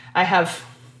I have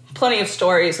plenty of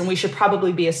stories, and we should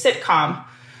probably be a sitcom.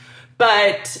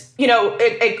 But,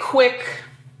 a quick,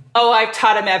 I've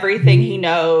taught him everything he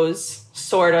knows,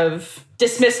 sort of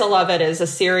dismissal of it as a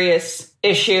serious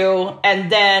issue.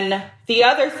 And then the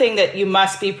other thing that you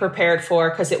must be prepared for,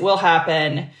 because it will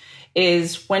happen,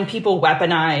 is when people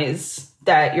weaponize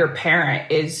that your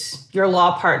parent is your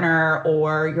law partner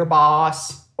or your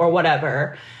boss or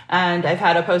whatever. And I've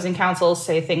had opposing counsel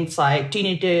say things like,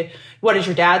 what does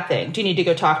your dad think? Do you need to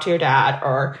go talk to your dad?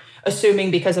 Or assuming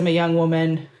because I'm a young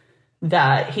woman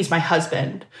that he's my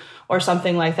husband or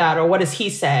something like that. Or what does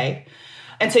he say?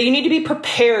 And so you need to be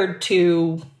prepared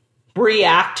to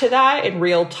react to that in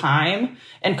real time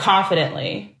and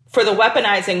confidently. For the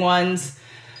weaponizing ones,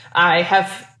 I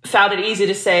have found it easy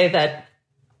to say that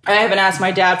I haven't asked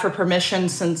my dad for permission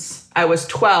since I was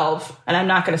 12, and I'm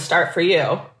not going to start for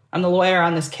you. I'm the lawyer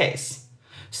on this case.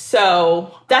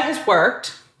 So that has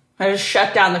worked. I just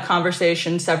shut down the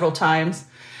conversation several times.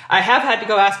 I have had to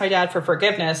go ask my dad for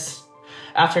forgiveness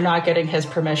after not getting his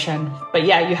permission. But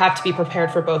yeah, you have to be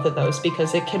prepared for both of those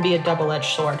because it can be a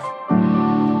double-edged sword.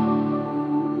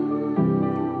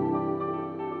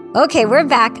 Okay, we're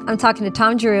back. I'm talking to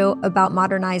Tom Drew about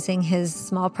modernizing his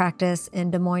small practice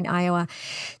in Des Moines, Iowa.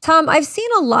 Tom, I've seen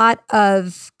a lot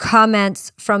of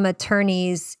comments from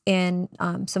attorneys in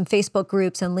some Facebook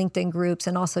groups and LinkedIn groups,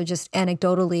 and also just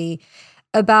anecdotally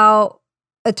about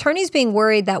attorneys being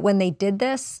worried that when they did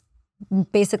this,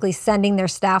 basically sending their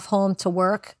staff home to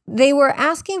work, they were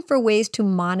asking for ways to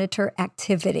monitor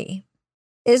activity.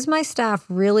 Is my staff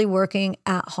really working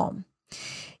at home?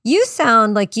 You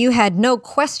sound like you had no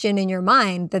question in your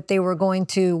mind that they were going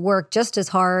to work just as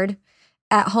hard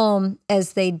at home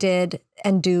as they did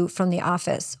and do from the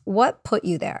office. What put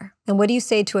you there? And what do you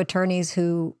say to attorneys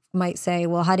who might say,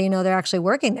 well, how do you know they're actually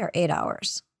working their 8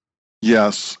 hours?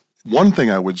 Yes. One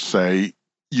thing I would say,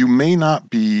 you may not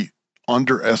be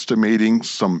underestimating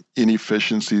some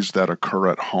inefficiencies that occur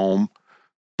at home,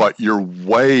 but you're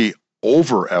way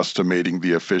overestimating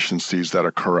the efficiencies that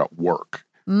occur at work.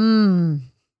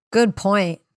 Good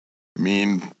point. I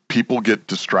mean, people get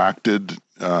distracted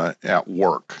at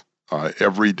work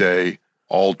every day,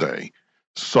 all day.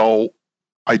 So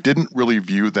I didn't really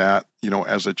view that,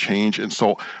 as a change. And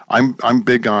so I'm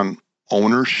big on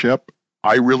ownership.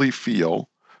 I really feel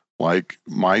like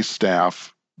my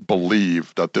staff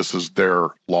believe that this is their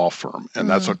law firm, and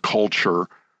that's a culture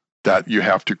that you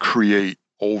have to create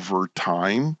over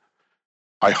time.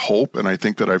 I hope, and I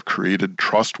think that I've created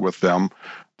trust with them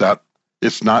that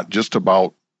it's not just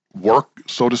about work,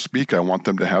 so to speak. I want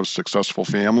them to have successful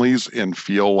families and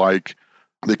feel like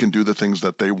they can do the things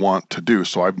that they want to do.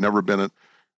 So I've never been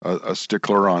a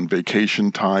stickler on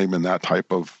vacation time and that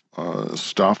type of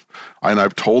stuff. And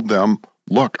I've told them,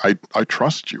 look, I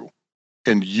trust you.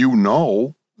 And you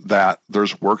know that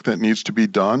there's work that needs to be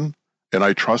done. And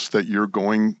I trust that you're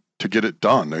going to get it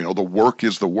done. The work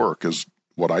is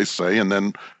what I say. And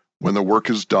then when the work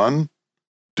is done,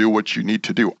 do what you need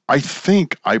to do. I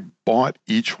think I bought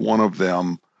each one of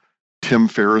them Tim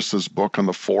Ferriss's book on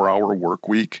the 4-hour work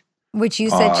week. Which you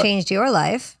said changed your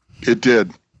life. It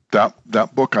did.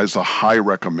 That book is a high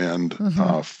recommend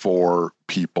for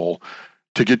people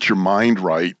to get your mind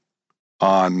right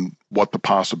on what the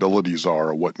possibilities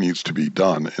are, what needs to be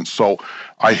done. And so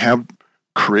I have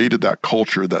created that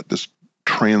culture that this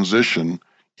transition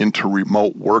into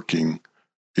remote working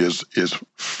is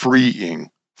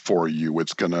freeing for you.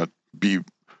 It's going to be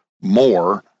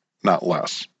more, not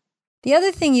less. The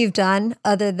other thing you've done,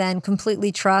 other than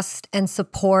completely trust and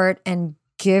support and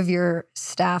give your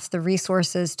staff the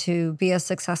resources to be as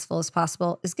successful as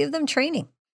possible, is give them training.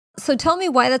 So tell me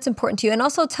why that's important to you. And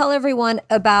also tell everyone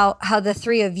about how the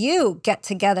three of you get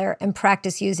together and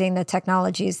practice using the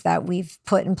technologies that we've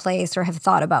put in place or have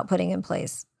thought about putting in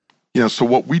place. Yeah, so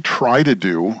what we try to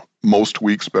do most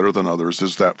weeks better than others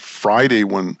is that Friday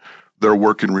when they're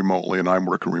working remotely and I'm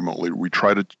working remotely, we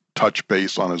try to touch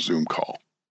base on a Zoom call.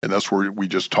 And that's where we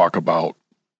just talk about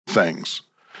things.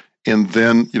 And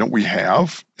then, we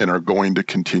have and are going to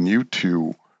continue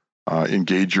to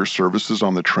engage your services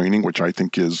on the training, which I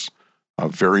think is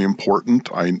very important.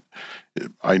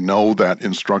 I know that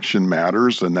instruction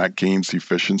matters and that gains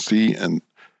efficiency. And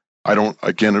I don't,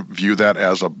 again, view that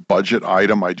as a budget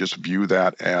item. I just view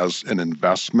that as an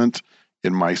investment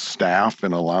in my staff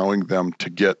and allowing them to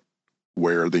get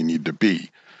where they need to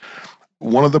be.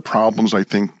 One of the problems I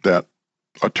think that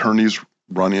attorneys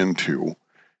run into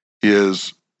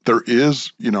is there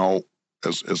is,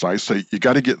 as I say, you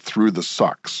got to get through the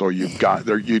suck. So you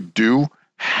do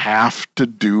have to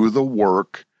do the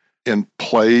work and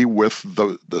play with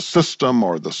the system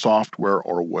or the software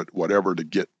or whatever to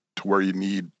get to where you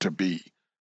need to be.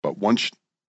 But once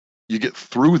you get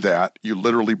through that, you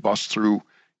literally bust through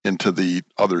into the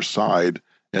other side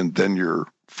and then you're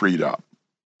freed up.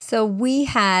 So we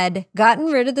had gotten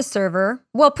rid of the server.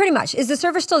 Well, pretty much. Is the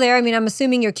server still there? I mean, I'm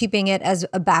assuming you're keeping it as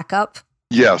a backup.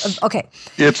 Yes. Okay.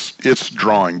 It's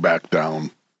drawing back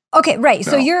down. Okay, right.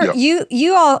 Now, So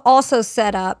you all also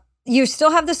set up, you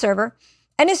still have the server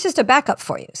and it's just a backup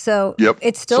for you. So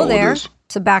it's still there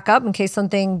to back up in case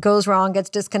something goes wrong, gets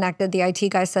disconnected. The IT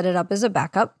guy set it up as a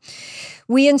backup.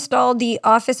 We installed the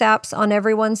Office apps on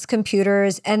everyone's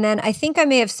computers. And then I think I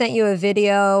may have sent you a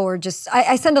video or just,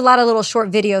 I send a lot of little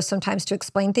short videos sometimes to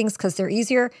explain things because they're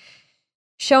easier,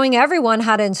 showing everyone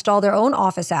how to install their own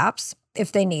Office apps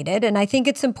if they need it. And I think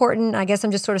it's important, I guess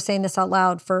I'm just sort of saying this out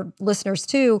loud for listeners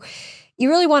too, you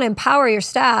really want to empower your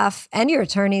staff and your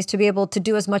attorneys to be able to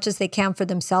do as much as they can for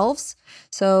themselves.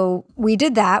 So we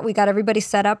did that. We got everybody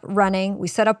set up running. We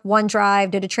set up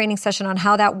OneDrive, did a training session on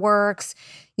how that works.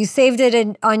 You saved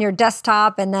it on your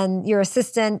desktop, and then your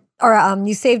assistant, or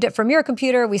you saved it from your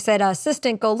computer. We said,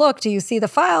 assistant, go look. Do you see the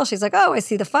file? She's like, oh, I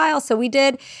see the file. So we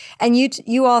did. And you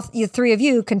three of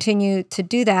you continue to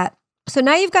do that. So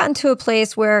now you've gotten to a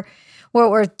place where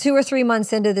we're 2 or 3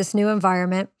 months into this new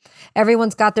environment.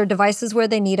 Everyone's got their devices where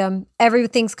they need them.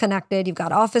 Everything's connected. You've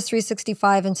got Office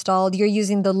 365 installed. You're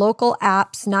using the local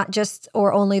apps, not just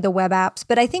or only the web apps.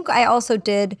 But I think I also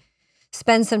did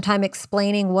spend some time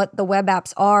explaining what the web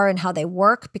apps are and how they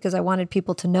work, because I wanted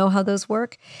people to know how those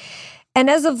work. And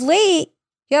as of late,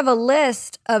 you have a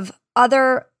list of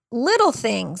other little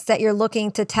things that you're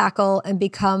looking to tackle and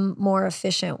become more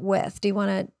efficient with. Do you want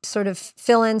to sort of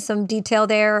fill in some detail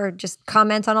there or just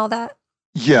comment on all that?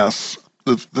 Yes.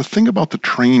 The thing about the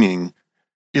training,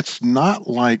 it's not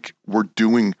like we're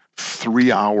doing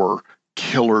 3-hour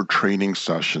killer training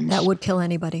sessions. That would kill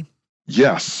anybody.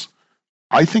 Yes.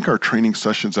 I think our training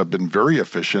sessions have been very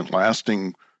efficient,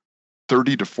 lasting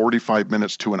 30 to 45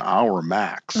 minutes to an hour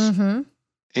max. Mm-hmm.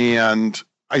 And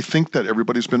I think that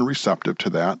everybody's been receptive to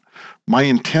that. My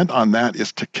intent on that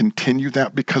is to continue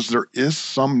that, because there is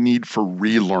some need for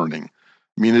relearning.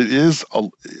 I mean, it is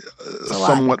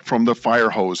somewhat from the fire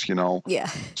hose,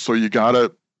 Yeah. So you got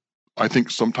to, I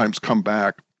think, sometimes come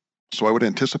back. So I would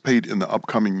anticipate in the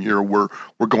upcoming year we're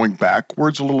going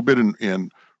backwards a little bit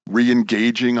and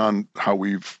re-engaging on how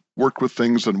we've worked with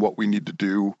things and what we need to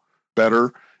do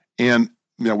better. And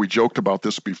we joked about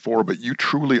this before, but you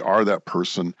truly are that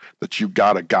person that you've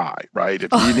got a guy, right?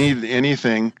 If you need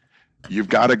anything, you've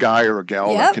got a guy or a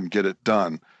gal that can get it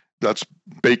done. That's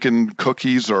baking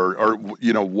cookies or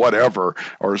whatever,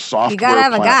 or software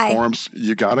platforms.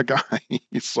 You got a guy.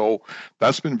 So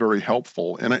that's been very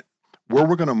helpful. And where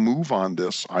we're going to move on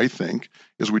this, I think,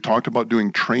 is we talked about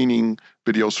doing training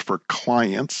videos for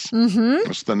clients. Mm-hmm.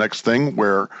 That's the next thing,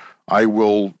 where I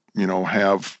will,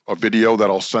 have a video that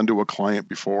I'll send to a client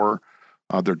before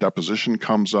their deposition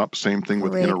comes up. Same thing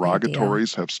with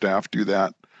interrogatories, have staff do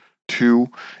that too.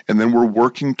 And then we're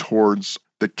working towards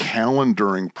the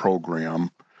calendaring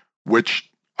program, which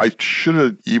I should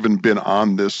have even been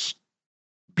on this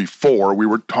before. We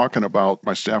were talking about,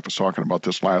 my staff was talking about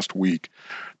this last week.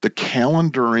 The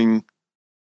calendaring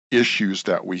issues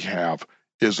that we have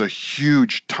is a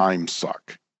huge time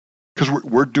suck, because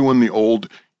we're doing the old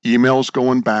emails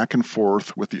going back and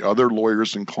forth with the other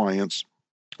lawyers and clients.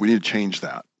 We need to change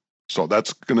that. So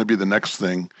that's going to be the next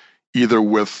thing, either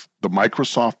with the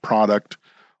Microsoft product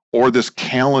or this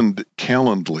Calendly.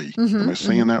 Mm-hmm, Am I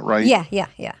saying that right? Yeah.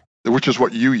 Which is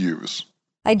what you use.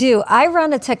 I do. I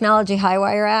run a technology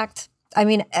high-wire act. I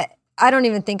mean, I don't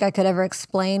even think I could ever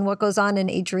explain what goes on in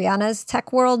Adriana's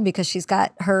tech world, because she's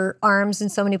got her arms in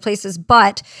so many places.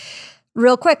 But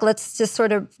real quick, let's just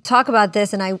sort of talk about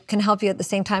this, and I can help you at the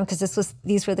same time, because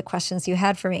these were the questions you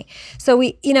had for me. So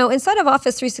we, inside of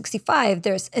Office 365,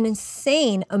 there's an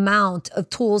insane amount of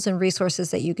tools and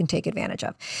resources that you can take advantage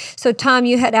of. So Tom,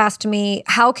 you had asked me,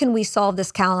 how can we solve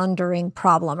this calendaring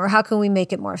problem, or how can we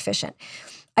make it more efficient?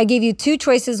 I gave you 2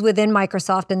 choices within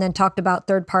Microsoft and then talked about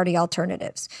third-party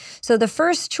alternatives. So the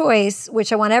first choice,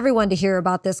 which I want everyone to hear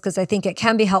about this because I think it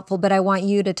can be helpful, but I want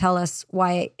you to tell us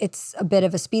why it's a bit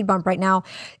of a speed bump right now,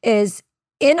 is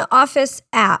in Office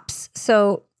apps.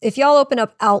 So if y'all open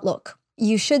up Outlook,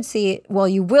 you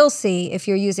will see, if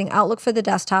you're using Outlook for the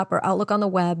desktop or Outlook on the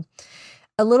web,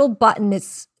 a little button.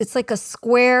 It's like a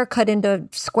square cut into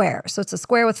square. So it's a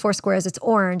square with 4 squares. It's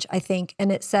orange, I think.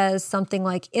 And it says something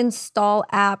like install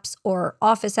apps or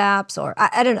Office apps, or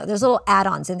I don't know. There's little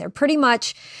add-ons in there. Pretty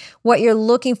much what you're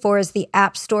looking for is the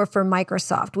App Store for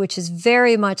Microsoft, which is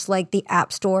very much like the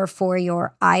App Store for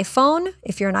your iPhone,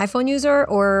 if you're an iPhone user,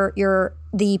 or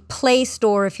the Play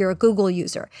Store if you're a Google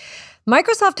user.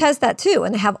 Microsoft has that too,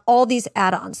 and they have all these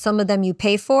add-ons. Some of them you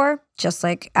pay for, just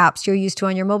like apps you're used to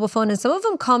on your mobile phone, and some of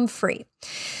them come free.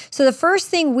 So the first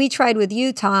thing we tried with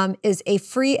you, Tom, is a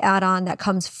free add-on that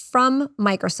comes from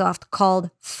Microsoft called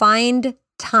Find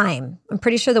Time. I'm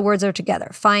pretty sure the words are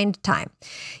together, Find Time.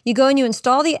 You go and you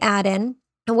install the add-in,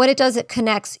 and what it does, it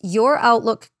connects your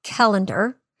Outlook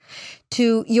calendar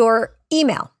to your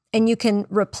email, and you can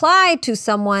reply to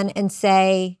someone and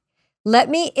say,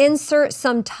 let me insert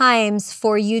some times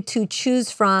for you to choose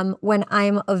from when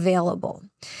I'm available.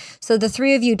 So the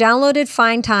 3 of you downloaded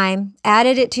Find Time,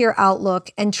 added it to your Outlook,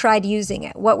 and tried using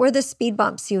it. What were the speed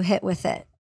bumps you hit with it?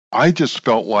 I just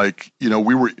felt like,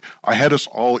 I had us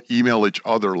all email each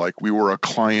other like we were a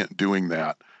client doing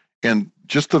that. And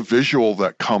just the visual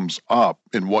that comes up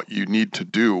and what you need to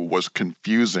do was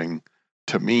confusing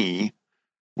to me,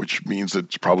 which means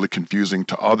it's probably confusing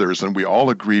to others. And we all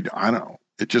agreed, I don't know,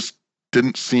 it just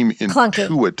didn't seem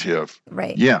intuitive.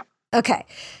 Right. Yeah. Okay.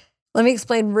 Let me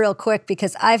explain real quick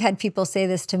because I've had people say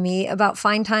this to me about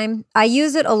Find Time. I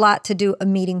use it a lot to do a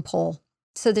meeting poll.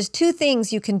 So there's two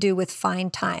things you can do with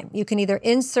Find Time. You can either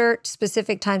insert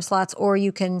specific time slots or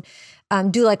you can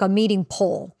do like a meeting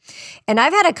poll. And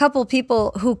I've had a couple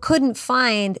people who couldn't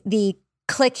find the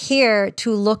click here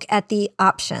to look at the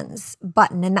options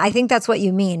button. And I think that's what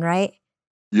you mean, right?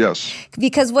 Yes.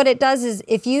 Because what it does is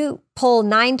if you poll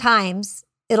 9 times,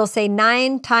 it'll say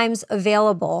 9 times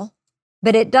available,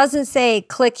 but it doesn't say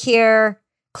click here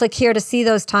to see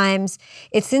those times.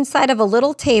 It's inside of a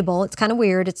little table. It's kind of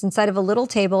weird. It's inside of a little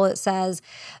table. It says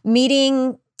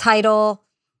meeting title,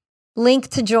 link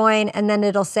to join, and then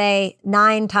it'll say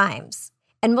 9 times.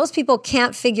 And most people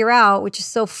can't figure out, which is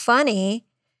so funny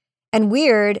and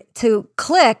weird, to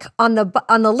click on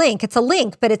the link. It's a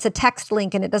link, but it's a text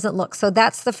link and it doesn't look. So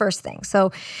that's the first thing.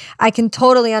 So I can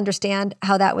totally understand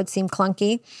how that would seem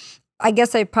clunky. I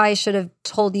guess I probably should have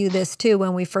told you this too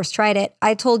when we first tried it.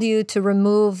 I told you to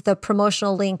remove the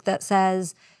promotional link that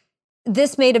says,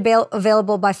 this made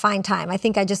available by Find Time. I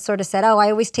think I just sort of said,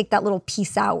 I always take that little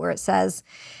piece out where it says.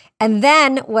 And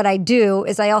then what I do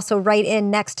is I also write in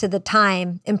next to the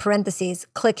time, in parentheses,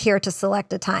 click here to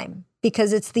select a time,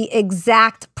 because it's the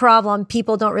exact problem.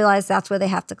 People don't realize that's where they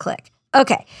have to click.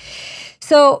 Okay,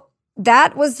 so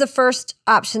that was the first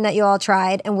option that you all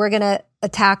tried, and we're going to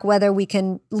attack whether we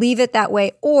can leave it that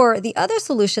way. Or the other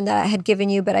solution that I had given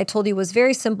you, but I told you was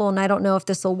very simple, and I don't know if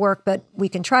this will work, but we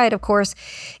can try it, of course,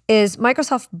 is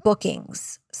Microsoft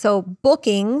Bookings. So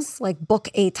Bookings, like book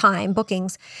a time,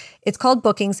 Bookings, it's called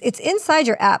Bookings. It's inside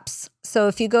your apps. So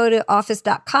if you go to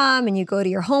office.com and you go to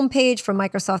your homepage for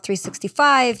Microsoft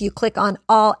 365, you click on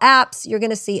all apps, you're going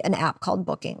to see an app called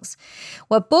Bookings.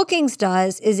 What Bookings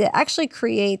does is it actually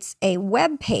creates a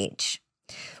web page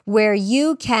where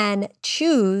you can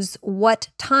choose what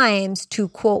times to,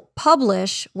 quote,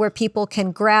 publish, where people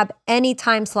can grab any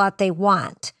time slot they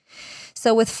want.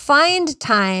 So with Find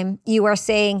Time, you are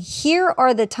saying, here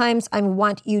are the times I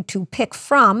want you to pick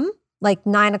from, like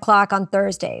 9 o'clock on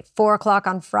Thursday, 4 o'clock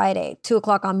on Friday, 2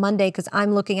 o'clock on Monday, because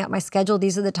I'm looking at my schedule.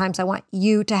 These are the times I want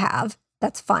you to have.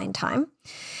 That's Find Time.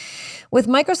 With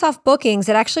Microsoft Bookings,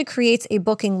 it actually creates a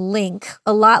booking link,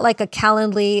 a lot like a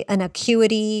Calendly, an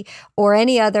Acuity, or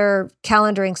any other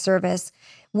calendaring service,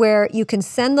 where you can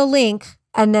send the link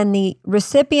and then the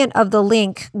recipient of the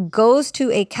link goes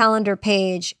to a calendar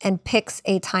page and picks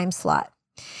a time slot.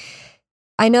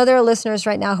 I know there are listeners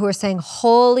right now who are saying,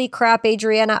 holy crap,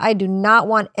 Adriana, I do not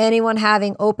want anyone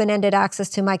having open-ended access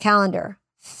to my calendar.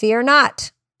 Fear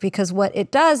not, because what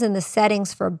it does in the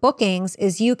settings for Bookings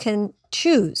is you can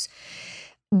choose.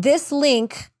 This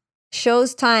link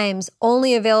shows times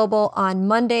only available on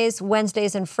Mondays,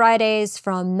 Wednesdays, and Fridays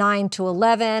from 9 to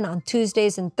 11, on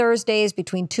Tuesdays and Thursdays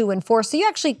between 2 and 4. So you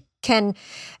actually can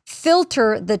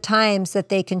filter the times that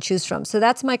they can choose from. So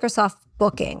that's Microsoft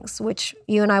Bookings, which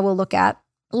you and I will look at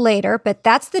later. But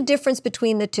that's the difference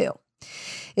between the two,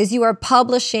 is you are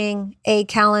publishing a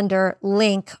calendar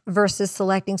link versus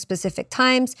selecting specific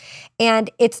times. And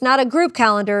it's not a group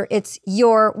calendar, it's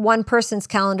your one person's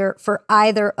calendar for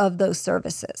either of those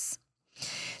services.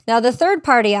 Now, the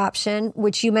third-party option,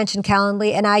 which you mentioned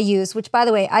Calendly, and I use, which, by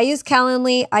the way, I use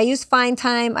Calendly, I use Find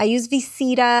Time, I use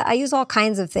Visita, I use all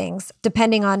kinds of things,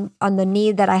 depending on the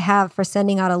need that I have for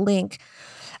sending out a link.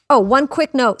 Oh, one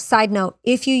quick note, side note,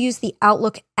 if you use the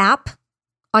Outlook app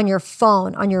on your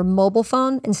phone, on your mobile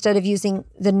phone, instead of using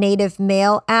the native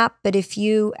Mail app, but if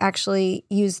you actually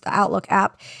use the Outlook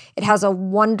app, it has a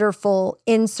wonderful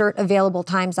insert available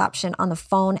times option on the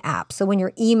phone app. So when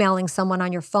you're emailing someone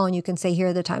on your phone, you can say, here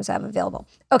are the times I have available.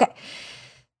 Okay,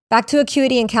 back to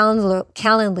Acuity and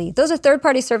Calendly. Those are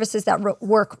third-party services that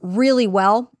work really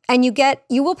well. And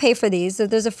you will pay for these. So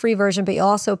there's a free version, but you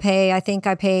also pay, I think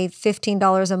I pay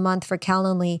 $15 a month for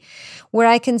Calendly, where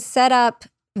I can set up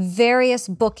various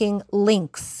booking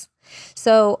links.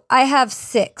 So I have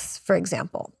 6, for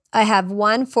example. I have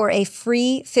one for a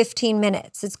free 15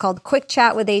 minutes. It's called Quick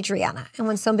Chat with Adriana. And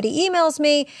when somebody emails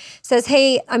me, says,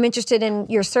 hey, I'm interested in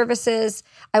your services,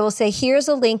 I will say, here's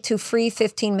a link to free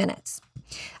 15 minutes.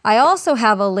 I also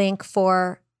have a link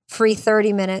for free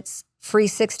 30 minutes, free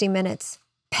 60 minutes,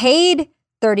 paid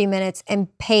 30 minutes,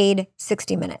 and paid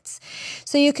 60 minutes.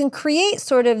 So you can create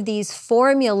sort of these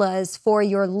formulas for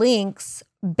your links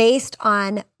based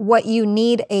on what you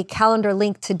need a calendar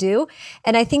link to do.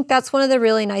 And I think that's one of the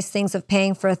really nice things of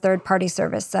paying for a third-party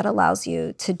service that allows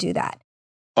you to do that.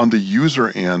 on the user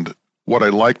end, what I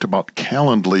liked about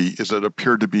Calendly is it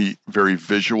appeared to be very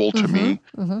visual to me,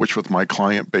 which with my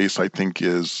client base, I think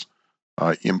is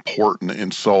important.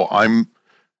 And so I'm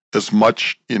as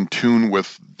much in tune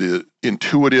with the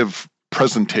intuitive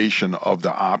presentation of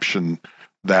the option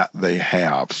that they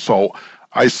have. So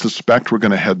I suspect we're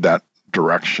going to head that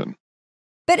direction.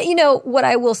 But, what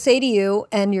I will say to you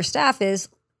and your staff is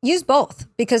use both,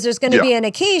 because there's going to be an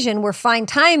occasion where Find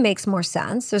Time makes more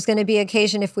sense. There's going to be an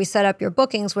occasion if we set up your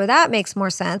bookings where that makes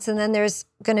more sense. And then there's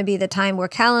going to be the time where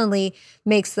Calendly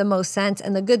makes the most sense.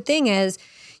 And the good thing is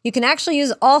you can actually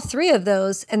use all three of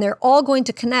those, and they're all going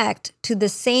to connect to the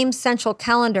same central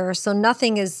calendar. So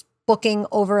nothing is booking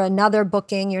over another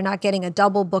booking. You're not getting a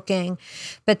double booking,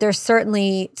 but there's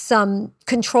certainly some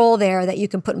control there that you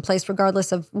can put in place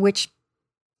regardless of which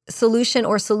solution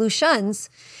or solutions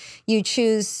you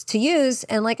choose to use.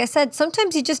 And like I said,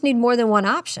 sometimes you just need more than one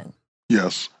option.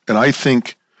 Yes. And I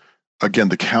think, again,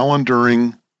 the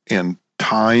calendaring and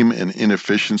time and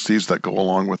inefficiencies that go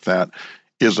along with that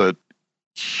is a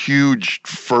huge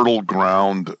fertile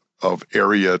ground of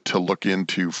area to look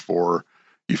into for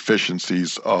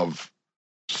efficiencies of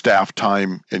staff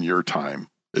time and your time.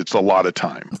 It's a lot of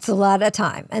time. It's a lot of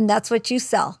time. And that's what you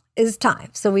sell is time.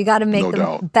 So we got to make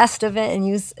the best of it and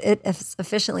use it as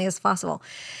efficiently as possible.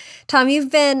 Tom,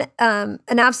 you've been an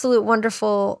absolute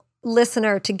wonderful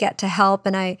listener to get to help.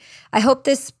 And I hope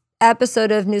this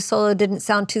episode of New Solo didn't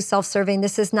sound too self-serving.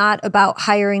 This is not about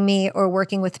hiring me or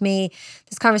working with me.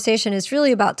 This conversation is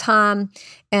really about Tom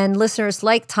and listeners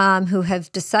like Tom who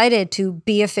have decided to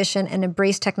be efficient and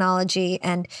embrace technology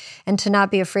and to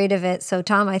not be afraid of it. So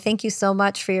Tom, I thank you so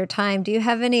much for your time. Do you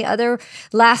have any other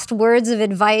last words of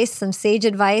advice, some sage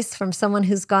advice from someone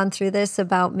who's gone through this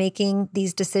about making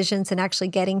these decisions and actually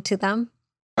getting to them?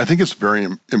 I think it's very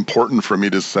important for me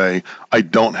to say I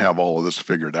don't have all of this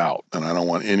figured out. And I don't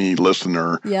want any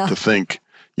listener to think,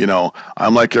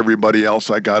 I'm like everybody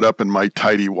else. I got up in my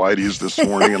tighty-whities this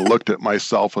morning and looked at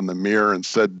myself in the mirror and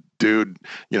said, dude,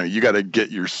 you got to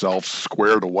get yourself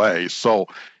squared away. So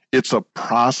it's a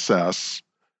process,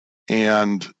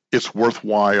 and it's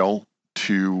worthwhile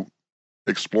to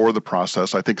explore the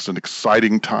process. I think it's an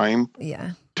exciting time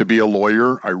to be a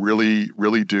lawyer. I really,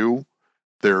 really do.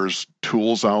 There's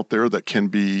tools out there that can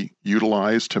be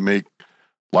utilized to make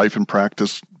life and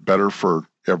practice better for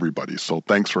everybody. So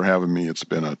thanks for having me. It's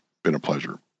been a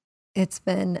pleasure. It's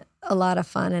been a lot of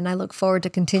fun, and I look forward to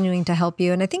continuing to help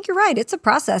you. And I think you're right. It's a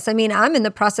process. I mean, I'm in the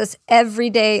process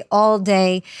every day, all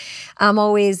day. I'm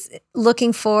always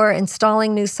looking for,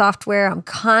 installing new software. I'm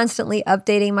constantly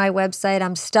updating my website.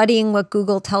 I'm studying what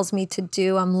Google tells me to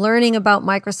do. I'm learning about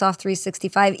Microsoft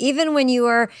 365. Even when you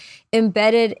are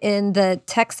embedded in the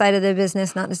tech side of the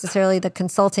business, not necessarily the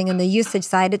consulting and the usage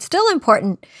side, it's still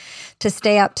important to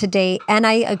stay up to date. And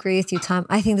I agree with you, Tom.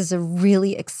 I think this is a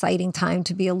really exciting time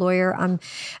to be a lawyer. I'm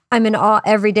in awe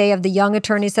every day of the young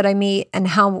attorneys that I meet and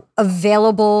how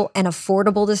available and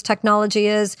affordable this technology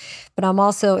is. But I'm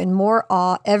also in more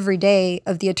awe every day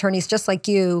of the attorneys just like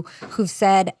you who've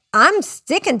said, I'm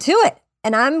sticking to it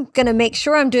and I'm going to make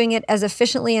sure I'm doing it as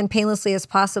efficiently and painlessly as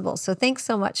possible. So thanks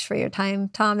so much for your time,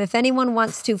 Tom. If anyone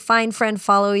wants to find, friend,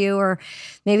 follow you, or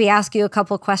maybe ask you a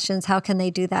couple of questions, how can they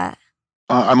do that?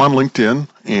 I'm on LinkedIn,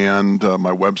 and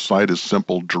my website is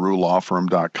simple,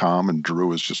 drewlawfirm.com, and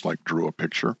Drew is just like Drew a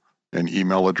picture. And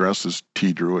email address is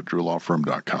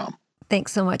tdrew@drewlawfirm.com.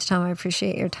 Thanks so much, Tom. I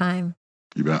appreciate your time.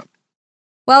 You bet.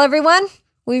 Well, everyone,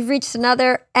 we've reached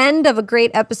another end of a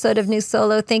great episode of New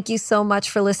Solo. Thank you so much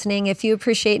for listening. If you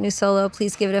appreciate New Solo,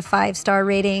 please give it a 5-star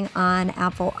rating on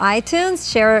Apple iTunes.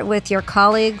 Share it with your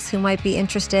colleagues who might be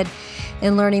interested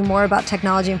in learning more about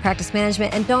technology and practice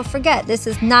management. And don't forget, this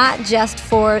is not just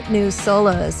for New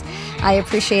Solos. I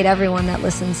appreciate everyone that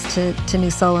listens to New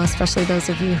Solo, especially those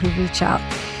of you who reach out.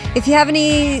 If you have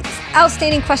any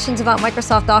outstanding questions about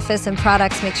Microsoft Office and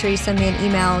products, make sure you send me an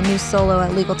email,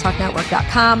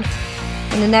 newsolo@legaltalknetwork.com.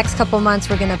 In the next couple months,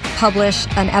 we're going to publish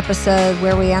an episode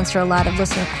where we answer a lot of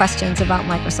listener questions about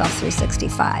Microsoft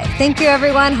 365. Thank you,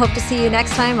 everyone. Hope to see you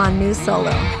next time on New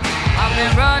Solo. I've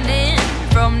been running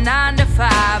from 9 to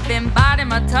 5, been biting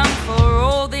my tongue for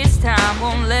all this time.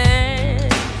 Won't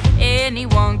let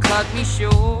anyone cut me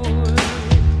short.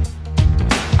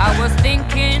 I was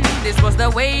thinking this was the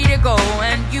way to go,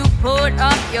 and you put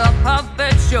up your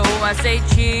puppet show. I say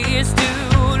cheers to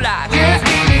life. Just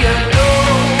leave me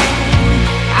alone.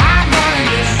 I'm running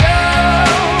the show.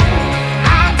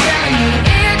 I'm telling you,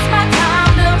 it's my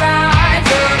time to rise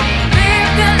up,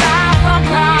 live the life I'm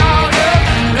proud of.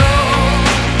 No,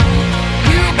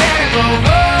 you better go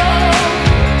home.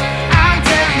 I'm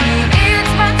telling you,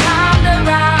 it's my time to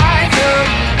rise up,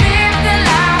 live the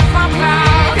life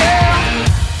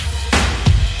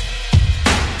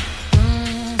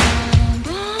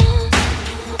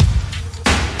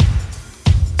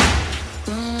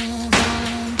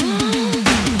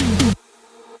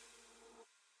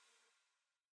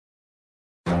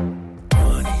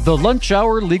The Lunch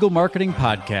Hour Legal Marketing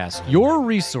Podcast, your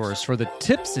resource for the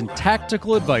tips and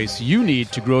tactical advice you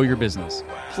need to grow your business.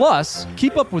 Plus,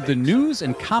 keep up with the news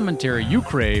and commentary you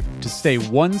crave to stay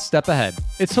one step ahead.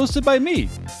 It's hosted by me,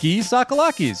 Guy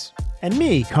Sakalakis. And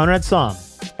me, Conrad Somm.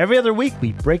 Every other week,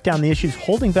 we break down the issues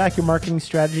holding back your marketing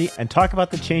strategy and talk about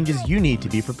the changes you need to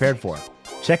be prepared for.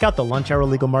 Check out the Lunch Hour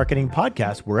Legal Marketing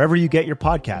Podcast wherever you get your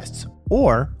podcasts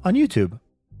or on YouTube.